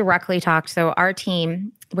 but we directly talk. So our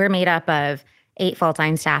team, we're made up of 8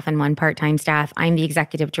 full-time staff and 1 part-time staff. I'm the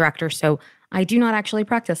executive director, so I do not actually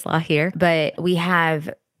practice law here, but we have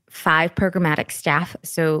 5 programmatic staff.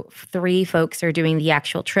 So 3 folks are doing the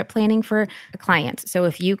actual trip planning for the clients. So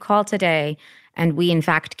if you call today and we in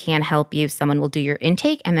fact can help you, someone will do your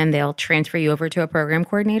intake and then they'll transfer you over to a program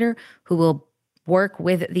coordinator who will work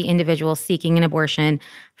with the individual seeking an abortion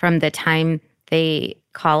from the time they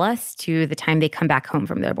call us to the time they come back home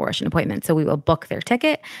from their abortion appointment. So we will book their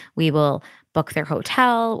ticket, we will book their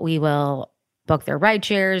hotel, we will book their ride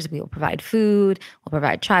shares, we will provide food, we'll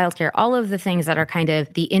provide childcare, all of the things that are kind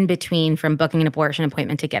of the in-between from booking an abortion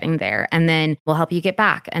appointment to getting there. And then we'll help you get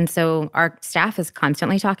back. And so our staff is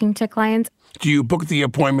constantly talking to clients. Do you book the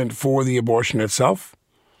appointment for the abortion itself?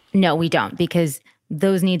 No, we don't, because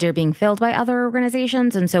those needs are being filled by other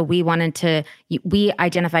organizations. And so we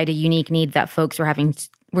identified a unique need that folks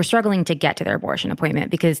were struggling to get to their abortion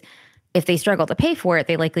appointment, because if they struggle to pay for it,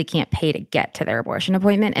 they likely can't pay to get to their abortion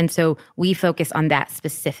appointment. And so we focus on that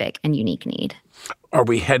specific and unique need. Are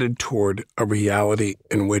we headed toward a reality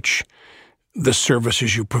in which the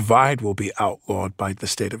services you provide will be outlawed by the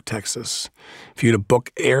state of Texas? For you to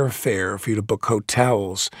book airfare, for you to book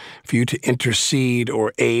hotels, for you to intercede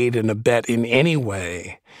or aid and abet in any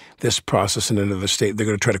way this process in another state, they're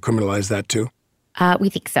going to try to criminalize that too? We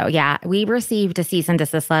think so, yeah. We received a cease and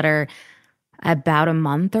desist letter about a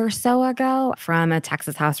month or so ago from a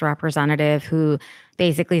Texas House representative who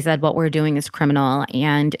basically said what we're doing is criminal,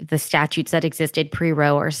 and the statutes that existed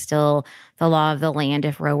pre-Roe are still the law of the land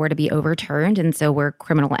if Roe were to be overturned. And so we're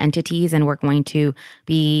criminal entities and we're going to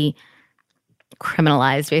be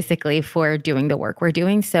criminalized basically for doing the work we're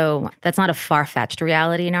doing. So that's not a far-fetched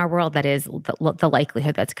reality in our world. That is the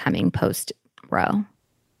likelihood that's coming post-Roe.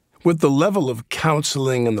 With the level of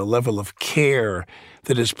counseling and the level of care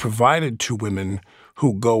that is provided to women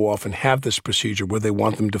who go off and have this procedure, where they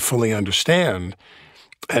want them to fully understand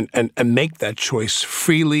and make that choice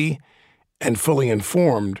freely and fully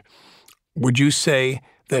informed, would you say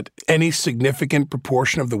that any significant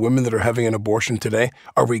proportion of the women that are having an abortion today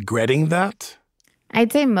are regretting that?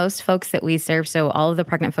 I'd say most folks that we serve, so all of the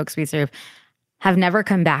pregnant folks we serve, have never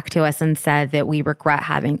come back to us and said that we regret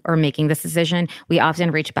having or making this decision. We often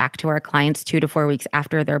reach back to our clients 2 to 4 weeks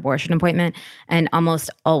after their abortion appointment. And almost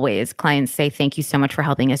always clients say, thank you so much for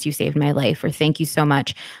helping us. You saved my life. Or thank you so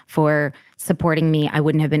much for supporting me. I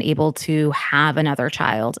wouldn't have been able to have another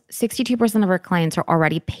child. 62% of our clients are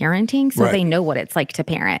already parenting, so They know what it's like to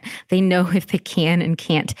parent. They know if they can and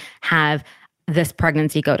can't have this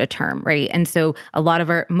pregnancy go to term, right? And so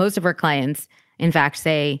most of our clients, in fact,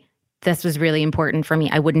 say, this was really important for me.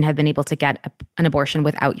 I wouldn't have been able to get an abortion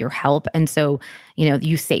without your help. And so,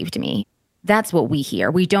 you saved me. That's what we hear.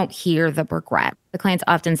 We don't hear the regret. The clients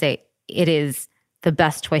often say it is the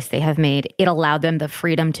best choice they have made. It allowed them the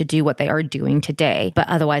freedom to do what they are doing today, but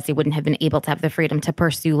otherwise they wouldn't have been able to have the freedom to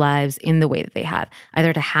pursue lives in the way that they have,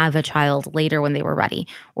 either to have a child later when they were ready,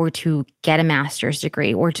 or to get a master's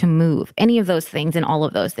degree, or to move. Any of those things and all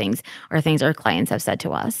of those things are things our clients have said to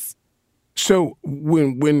us. So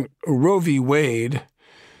when Roe v. Wade,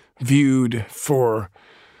 viewed for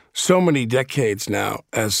so many decades now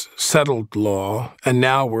as settled law, and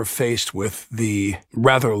now we're faced with the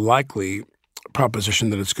rather likely proposition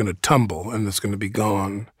that it's going to tumble and it's going to be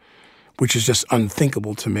gone, which is just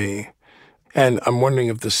unthinkable to me. And I'm wondering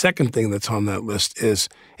if the second thing that's on that list is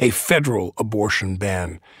a federal abortion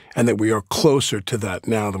ban, and that we are closer to that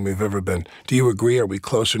now than we've ever been. Do you agree? Are we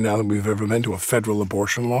closer now than we've ever been to a federal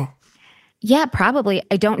abortion law? Yeah, probably.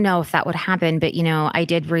 I don't know if that would happen, but, I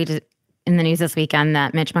did read in the news this weekend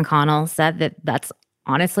that Mitch McConnell said that that's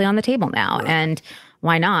honestly on the table now. Right. And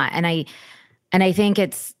why not? And I think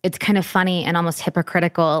it's kind of funny and almost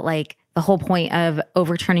hypocritical. Like, the whole point of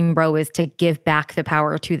overturning Roe is to give back the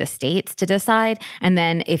power to the states to decide. And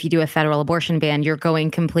then if you do a federal abortion ban, you're going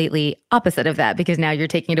completely opposite of that, because now you're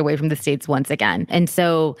taking it away from the states once again. And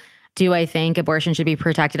so, do I think abortion should be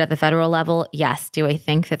protected at the federal level? Yes. Do I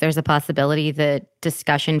think that there's a possibility that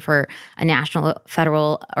discussion for a national,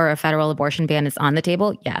 federal, or a federal abortion ban is on the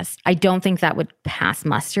table? Yes. I don't think that would pass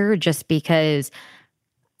muster, just because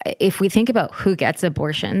if we think about who gets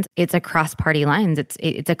abortions, it's across party lines.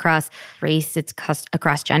 It's across race, it's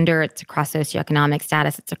across gender, it's across socioeconomic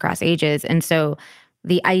status, it's across ages. And so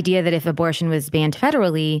the idea that if abortion was banned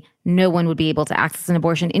federally, no one would be able to access an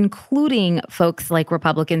abortion, including folks like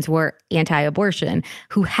Republicans who are anti-abortion,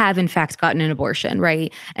 who have in fact gotten an abortion,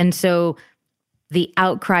 right? And so the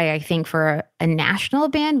outcry, I think, for a national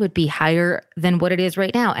ban would be higher than what it is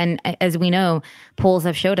right now. And as we know, polls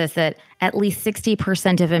have showed us that at least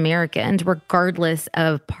 60% of Americans, regardless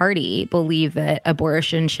of party, believe that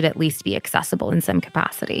abortion should at least be accessible in some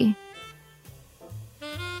capacity.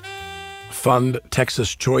 Fund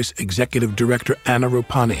Texas Choice Executive Director Anna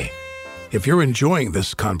Rupani. If you're enjoying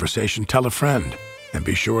this conversation, tell a friend. And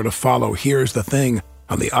be sure to follow Here's the Thing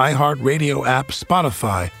on the iHeartRadio app,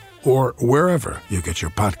 Spotify, or wherever you get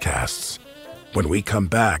your podcasts. When we come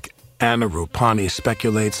back, Anna Rupani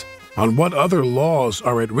speculates on what other laws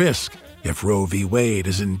are at risk if Roe v. Wade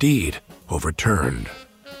is indeed overturned.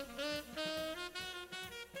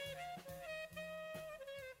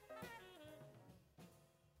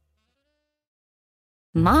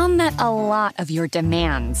 Mom met a lot of your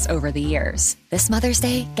demands over the years. This Mother's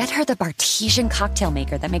Day, get her the Bartesian cocktail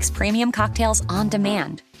maker that makes premium cocktails on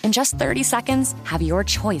demand. In just 30 seconds, have your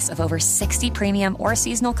choice of over 60 premium or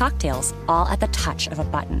seasonal cocktails, all at the touch of a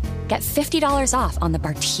button. Get $50 off on the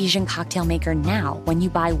Bartesian cocktail maker now when you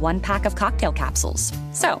buy 1 pack of cocktail capsules.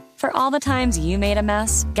 So, for all the times you made a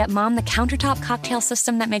mess, get Mom the countertop cocktail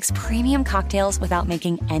system that makes premium cocktails without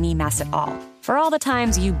making any mess at all. For all the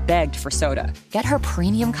times you begged for soda, get her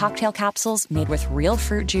premium cocktail capsules made with real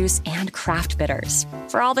fruit juice and craft bitters.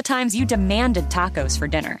 For all the times you demanded tacos for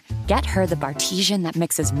dinner, get her the Bartesian that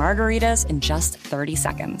mixes margaritas in just 30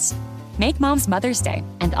 seconds. Make Mom's Mother's Day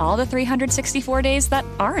and all the 364 days that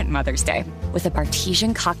aren't Mother's Day with a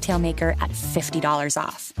Bartesian cocktail maker at $50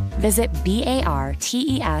 off. Visit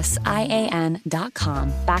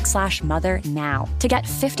BARTESIAN.com/mother now to get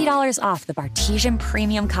 $50 off the Bartesian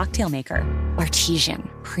Premium Cocktail Maker. Bartesian,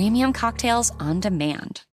 premium cocktails on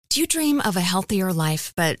demand. Do you dream of a healthier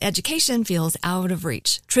life, but education feels out of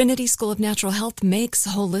reach? Trinity School of Natural Health makes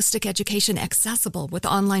holistic education accessible with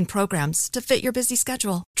online programs to fit your busy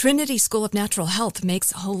schedule. Trinity School of Natural Health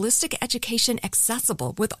makes holistic education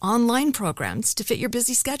accessible with online programs to fit your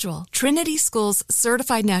busy schedule. Trinity School's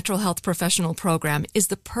Certified Natural Health Professional Program is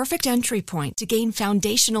the perfect entry point to gain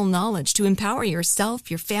foundational knowledge to empower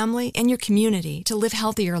yourself, your family, and your community to live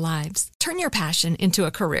healthier lives. Turn your passion into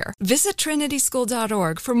a career. Visit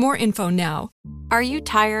trinityschool.org for more info now. Are you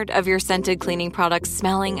tired of your scented cleaning products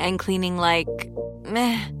smelling and cleaning like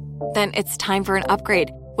meh? Then it's time for an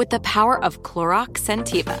upgrade with the power of Clorox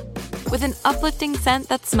Scentiva. With an uplifting scent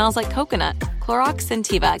that smells like coconut, Clorox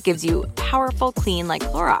Scentiva gives you powerful clean like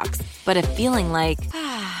Clorox, but a feeling like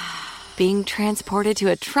being transported to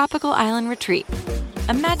a tropical island retreat.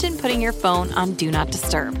 Imagine putting your phone on Do Not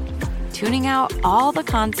Disturb, tuning out all the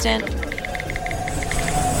constant,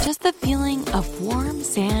 just the feeling of warm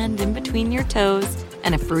sand in between your toes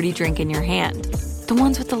and a fruity drink in your hand. The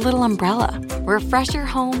ones with the little umbrella. Refresh your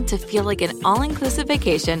home to feel like an all-inclusive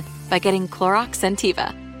vacation by getting Clorox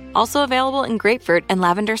Scentiva. Also available in grapefruit and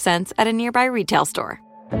lavender scents at a nearby retail store.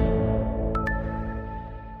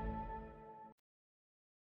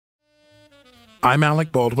 I'm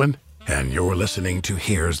Alec Baldwin, and you're listening to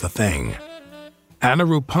Here's the Thing. Anna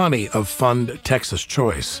Rupani of Fund Texas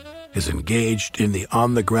Choice is engaged in the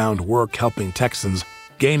on-the-ground work helping Texans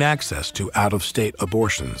gain access to out-of-state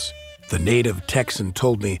abortions. The native Texan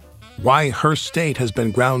told me why her state has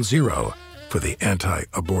been ground zero for the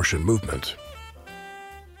anti-abortion movement.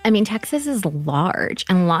 I mean, Texas is large,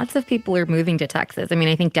 and lots of people are moving to Texas. I mean,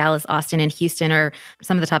 I think Dallas, Austin, and Houston are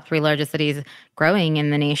some of the top 3 largest cities growing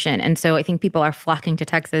in the nation. And so I think people are flocking to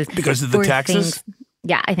Texas. Because of the taxes?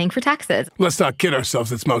 Yeah, I think for taxes. Let's not kid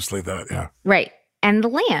ourselves. It's mostly that, yeah. Right. And the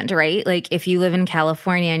land, right? Like if you live in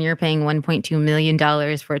California and you're paying $1.2 million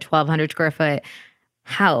for a 1,200 square foot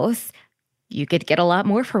house, you could get a lot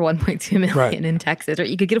more for $1.2 million in Texas, or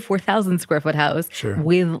you could get a 4,000 square foot house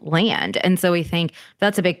with land. And so we think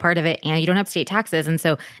that's a big part of it. And you don't have state taxes. And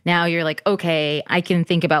so now you're like, okay, I can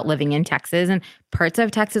think about living in Texas. And parts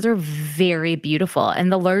of Texas are very beautiful.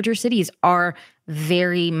 And the larger cities are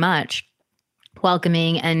very much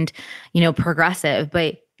welcoming and, progressive.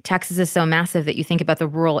 But Texas is so massive that you think about the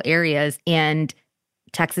rural areas, and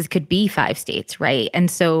Texas could be 5 states, right? And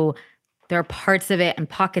so there are parts of it and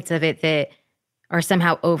pockets of it that are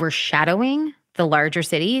somehow overshadowing the larger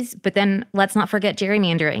cities. But then let's not forget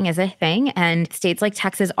gerrymandering is a thing. And states like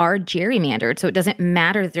Texas are gerrymandered. So it doesn't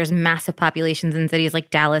matter that there's massive populations in cities like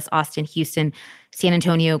Dallas, Austin, Houston, San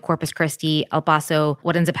Antonio, Corpus Christi, El Paso.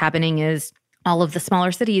 What ends up happening is all of the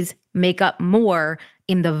smaller cities make up more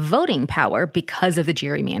in the voting power because of the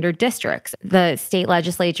gerrymandered districts. The state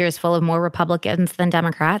legislature is full of more Republicans than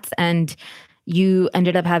Democrats. And you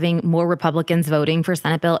ended up having more Republicans voting for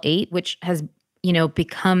Senate Bill 8, which has,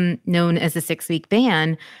 become known as the 6-week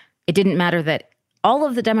ban. It didn't matter that all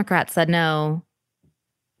of the Democrats said no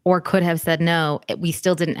or could have said no. We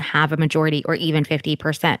still didn't have a majority or even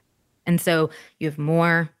 50%. And so you have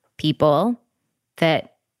more people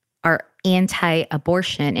that are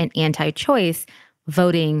anti-abortion and anti-choice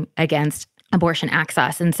voting against abortion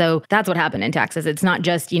access. And so that's what happened in Texas. It's not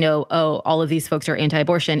just, all of these folks are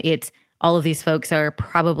anti-abortion. It's all of these folks are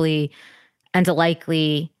probably and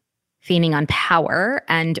likely feeding on power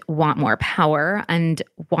and want more power and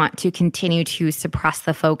want to continue to suppress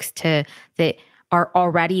the folks that are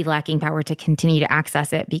already lacking power to continue to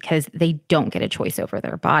access it because they don't get a choice over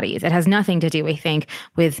their bodies. It has nothing to do, I think,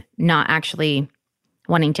 with not actually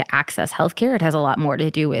wanting to access healthcare. It has a lot more to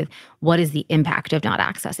do with what is the impact of not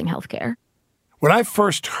accessing healthcare. When I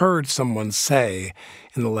first heard someone say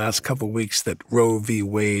in the last couple of weeks that Roe v.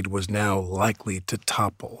 Wade was now likely to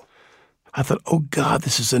topple, I thought, oh God,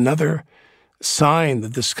 this is another sign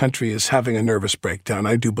that this country is having a nervous breakdown.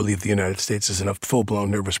 I do believe the United States is in a full-blown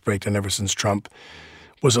nervous breakdown ever since Trump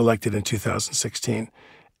was elected in 2016.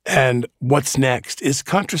 And what's next? Is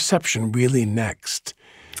contraception really next?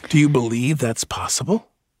 Do you believe that's possible?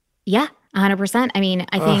 Yeah, 100%. I mean,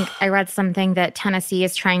 I think I read something that Tennessee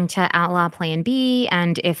is trying to outlaw Plan B,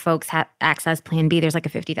 and if folks have access Plan B, there's like a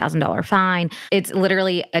 $50,000 fine. It's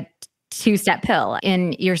literally a 2-step pill,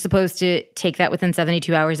 and you're supposed to take that within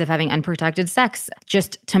 72 hours of having unprotected sex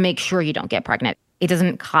just to make sure you don't get pregnant. It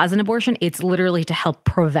doesn't cause an abortion. It's literally to help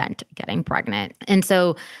prevent getting pregnant. And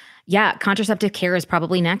so, yeah, contraceptive care is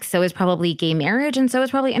probably next. So is probably gay marriage, and so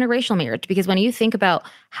is probably interracial marriage. Because when you think about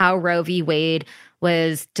how Roe v. Wade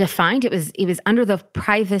was defined, it was under the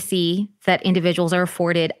privacy that individuals are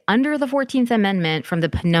afforded under the 14th Amendment from the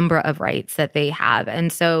penumbra of rights that they have.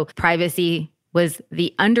 And so privacy was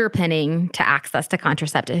the underpinning to access to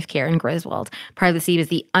contraceptive care in Griswold. Privacy was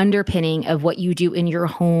the underpinning of what you do in your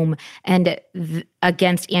home and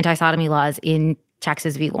against anti-sodomy laws in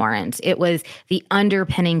Texas v. Lawrence. It was the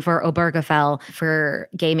underpinning for Obergefell for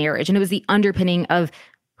gay marriage. And it was the underpinning of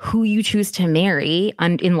who you choose to marry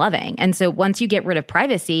in loving. And so once you get rid of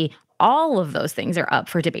privacy, all of those things are up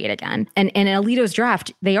for debate again. And in Alito's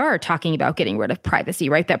draft, they are talking about getting rid of privacy,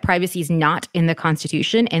 right? That privacy is not in the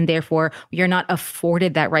Constitution, and therefore we are not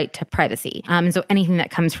afforded that right to privacy. And so anything that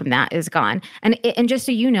comes from that is gone. And just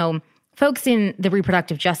so you know, folks in the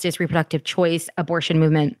reproductive justice, reproductive choice, abortion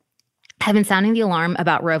movement have been sounding the alarm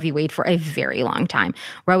about Roe v. Wade for a very long time.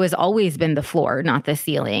 Roe has always been the floor, not the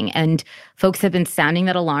ceiling. And folks have been sounding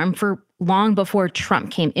that alarm for long before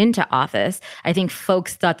Trump came into office. I think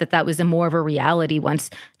folks thought that was more of a reality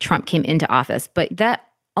once Trump came into office. But that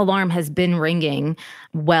alarm has been ringing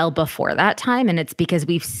well before that time. And it's because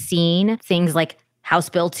we've seen things like House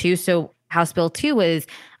Bill 2. So House Bill 2 was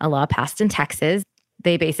a law passed in Texas.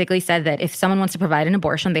 They basically said that if someone wants to provide an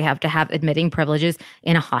abortion, they have to have admitting privileges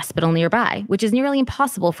in a hospital nearby, which is nearly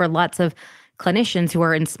impossible for lots of clinicians who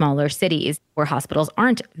are in smaller cities where hospitals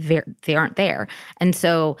aren't there. And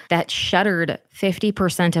so that shuttered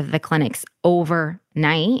 50% of the clinics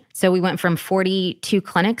overnight. So we went from 42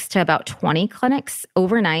 clinics to about 20 clinics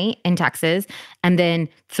overnight in Texas. And then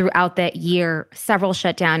throughout that year, several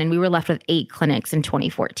shut down, and we were left with 8 clinics in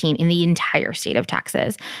 2014 in the entire state of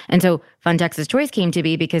Texas. And so Fund Texas Choice came to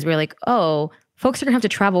be because we're like, oh, folks are going to have to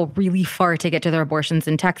travel really far to get to their abortions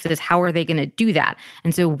in Texas. How are they going to do that?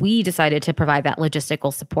 And so we decided to provide that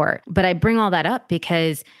logistical support. But I bring all that up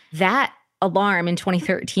because that alarm in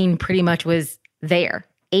 2013 pretty much was there.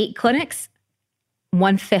 8 clinics,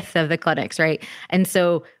 1/5 of the clinics, right? And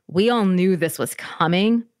so we all knew this was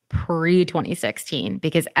coming pre-2016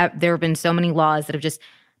 because there have been so many laws that have just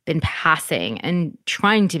been passing and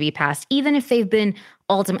trying to be passed, even if they've been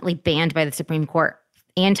ultimately banned by the Supreme Court.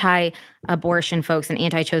 Anti-abortion folks and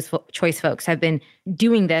anti-choice folks have been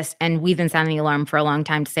doing this, and we've been sounding the alarm for a long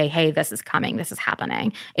time to say, hey, this is coming, this is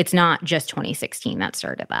happening. It's not just 2016 that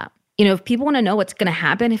started that. If people want to know what's going to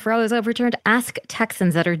happen if Roe is overturned, ask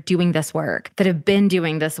Texans that are doing this work, that have been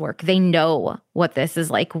doing this work. They know what this is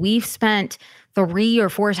like. We've spent 3 or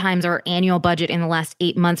 4 times our annual budget in the last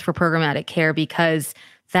 8 months for programmatic care because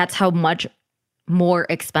that's how much more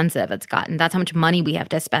expensive it's gotten. That's how much money we have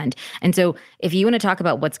to spend. And so if you want to talk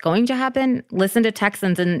about what's going to happen, listen to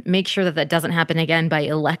Texans and make sure that doesn't happen again by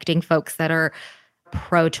electing folks that are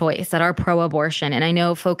pro-choice, that are pro-abortion. And I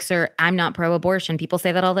know folks I'm not pro-abortion. People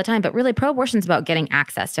say that all the time, but really pro-abortion is about getting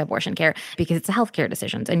access to abortion care because it's a healthcare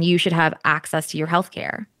decision and you should have access to your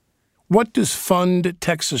healthcare. What does Fund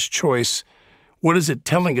Texas Choice, what is it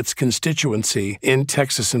telling its constituency in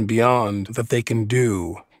Texas and beyond that they can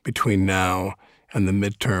do between now and the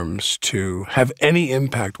midterms to have any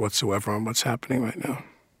impact whatsoever on what's happening right now?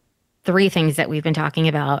 3 things that we've been talking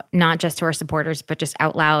about, not just to our supporters, but just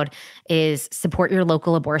out loud, is support your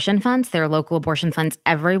local abortion funds. There are local abortion funds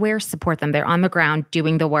everywhere. Support them. They're on the ground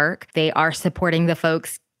doing the work. They are supporting the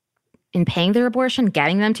folks in paying their abortion,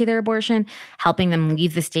 getting them to their abortion, helping them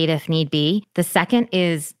leave the state if need be. The second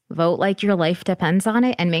is vote like your life depends on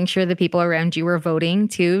it, and make sure the people around you are voting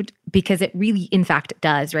too, because it really, in fact,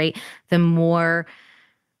 does, right? The more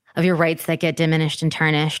of your rights that get diminished and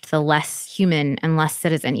tarnished, the less human and less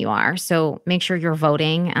citizen you are. So make sure you're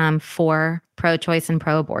voting for pro-choice and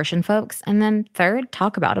pro-abortion folks. And then third,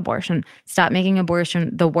 talk about abortion. Stop making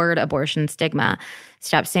the word abortion stigma.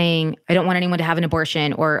 Stop saying, I don't want anyone to have an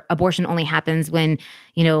abortion, or abortion only happens when,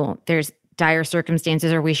 there's dire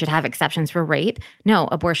circumstances, or we should have exceptions for rape. No,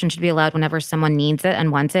 abortion should be allowed whenever someone needs it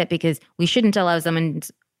and wants it, because we shouldn't allow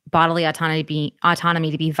someone's bodily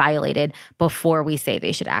autonomy to be violated before we say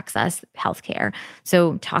they should access healthcare.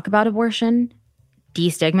 So talk about abortion,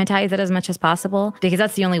 destigmatize it as much as possible, because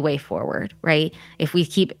that's the only way forward, right? If we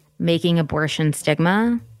keep making abortion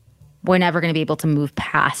stigma, we're never going to be able to move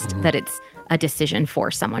past that it's a decision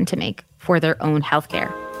for someone to make for their own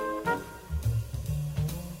healthcare.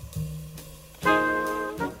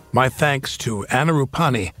 My thanks to Anna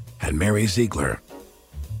Rupani and Mary Ziegler.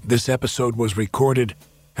 This episode was recorded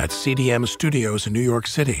at CDM Studios in New York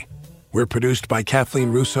City. We're produced by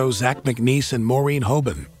Kathleen Russo, Zach McNeese, and Maureen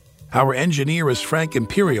Hoban. Our engineer is Frank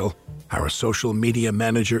Imperial. Our social media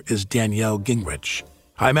manager is Danielle Gingrich.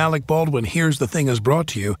 I'm Alec Baldwin. Here's the Thing is brought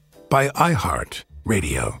to you by iHeart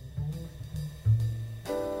Radio.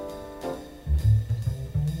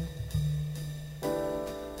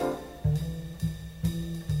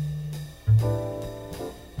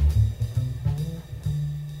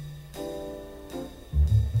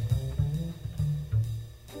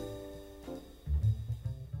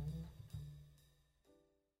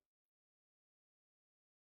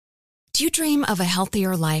 Do you dream of a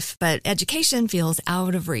healthier life, but education feels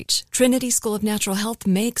out of reach? Trinity School of Natural Health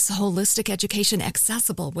makes holistic education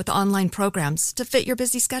accessible with online programs to fit your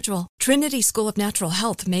busy schedule. Trinity School of Natural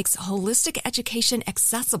Health makes holistic education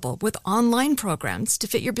accessible with online programs to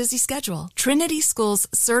fit your busy schedule. Trinity School's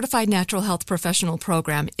Certified Natural Health Professional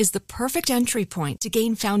Program is the perfect entry point to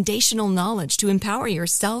gain foundational knowledge to empower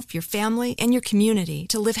yourself, your family, and your community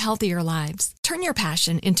to live healthier lives. Turn your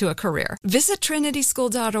passion into a career. Visit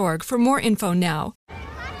trinityschool.org for more info now.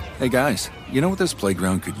 Hey guys, you know what this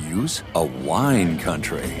playground could use? A wine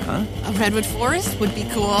country, huh? A redwood forest would be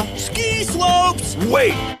cool. Ski slopes!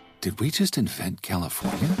 Wait! Did we just invent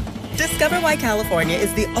California? Discover why California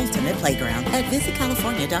is the ultimate playground at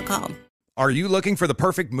visitcalifornia.com. Are you looking for the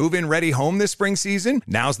perfect move-in ready home this spring season?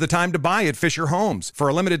 Now's the time to buy at Fisher Homes. For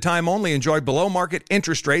a limited time only, enjoy below-market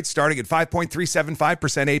interest rates starting at 5.375%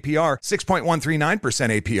 APR,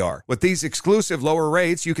 6.139% APR. With these exclusive lower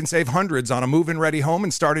rates, you can save hundreds on a move-in ready home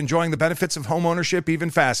and start enjoying the benefits of home ownership even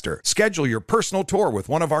faster. Schedule your personal tour with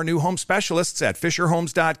one of our new home specialists at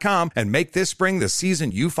FisherHomes.com and make this spring the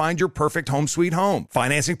season you find your perfect home sweet home.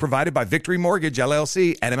 Financing provided by Victory Mortgage,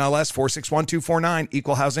 LLC, NMLS 461249,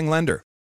 Equal Housing Lender.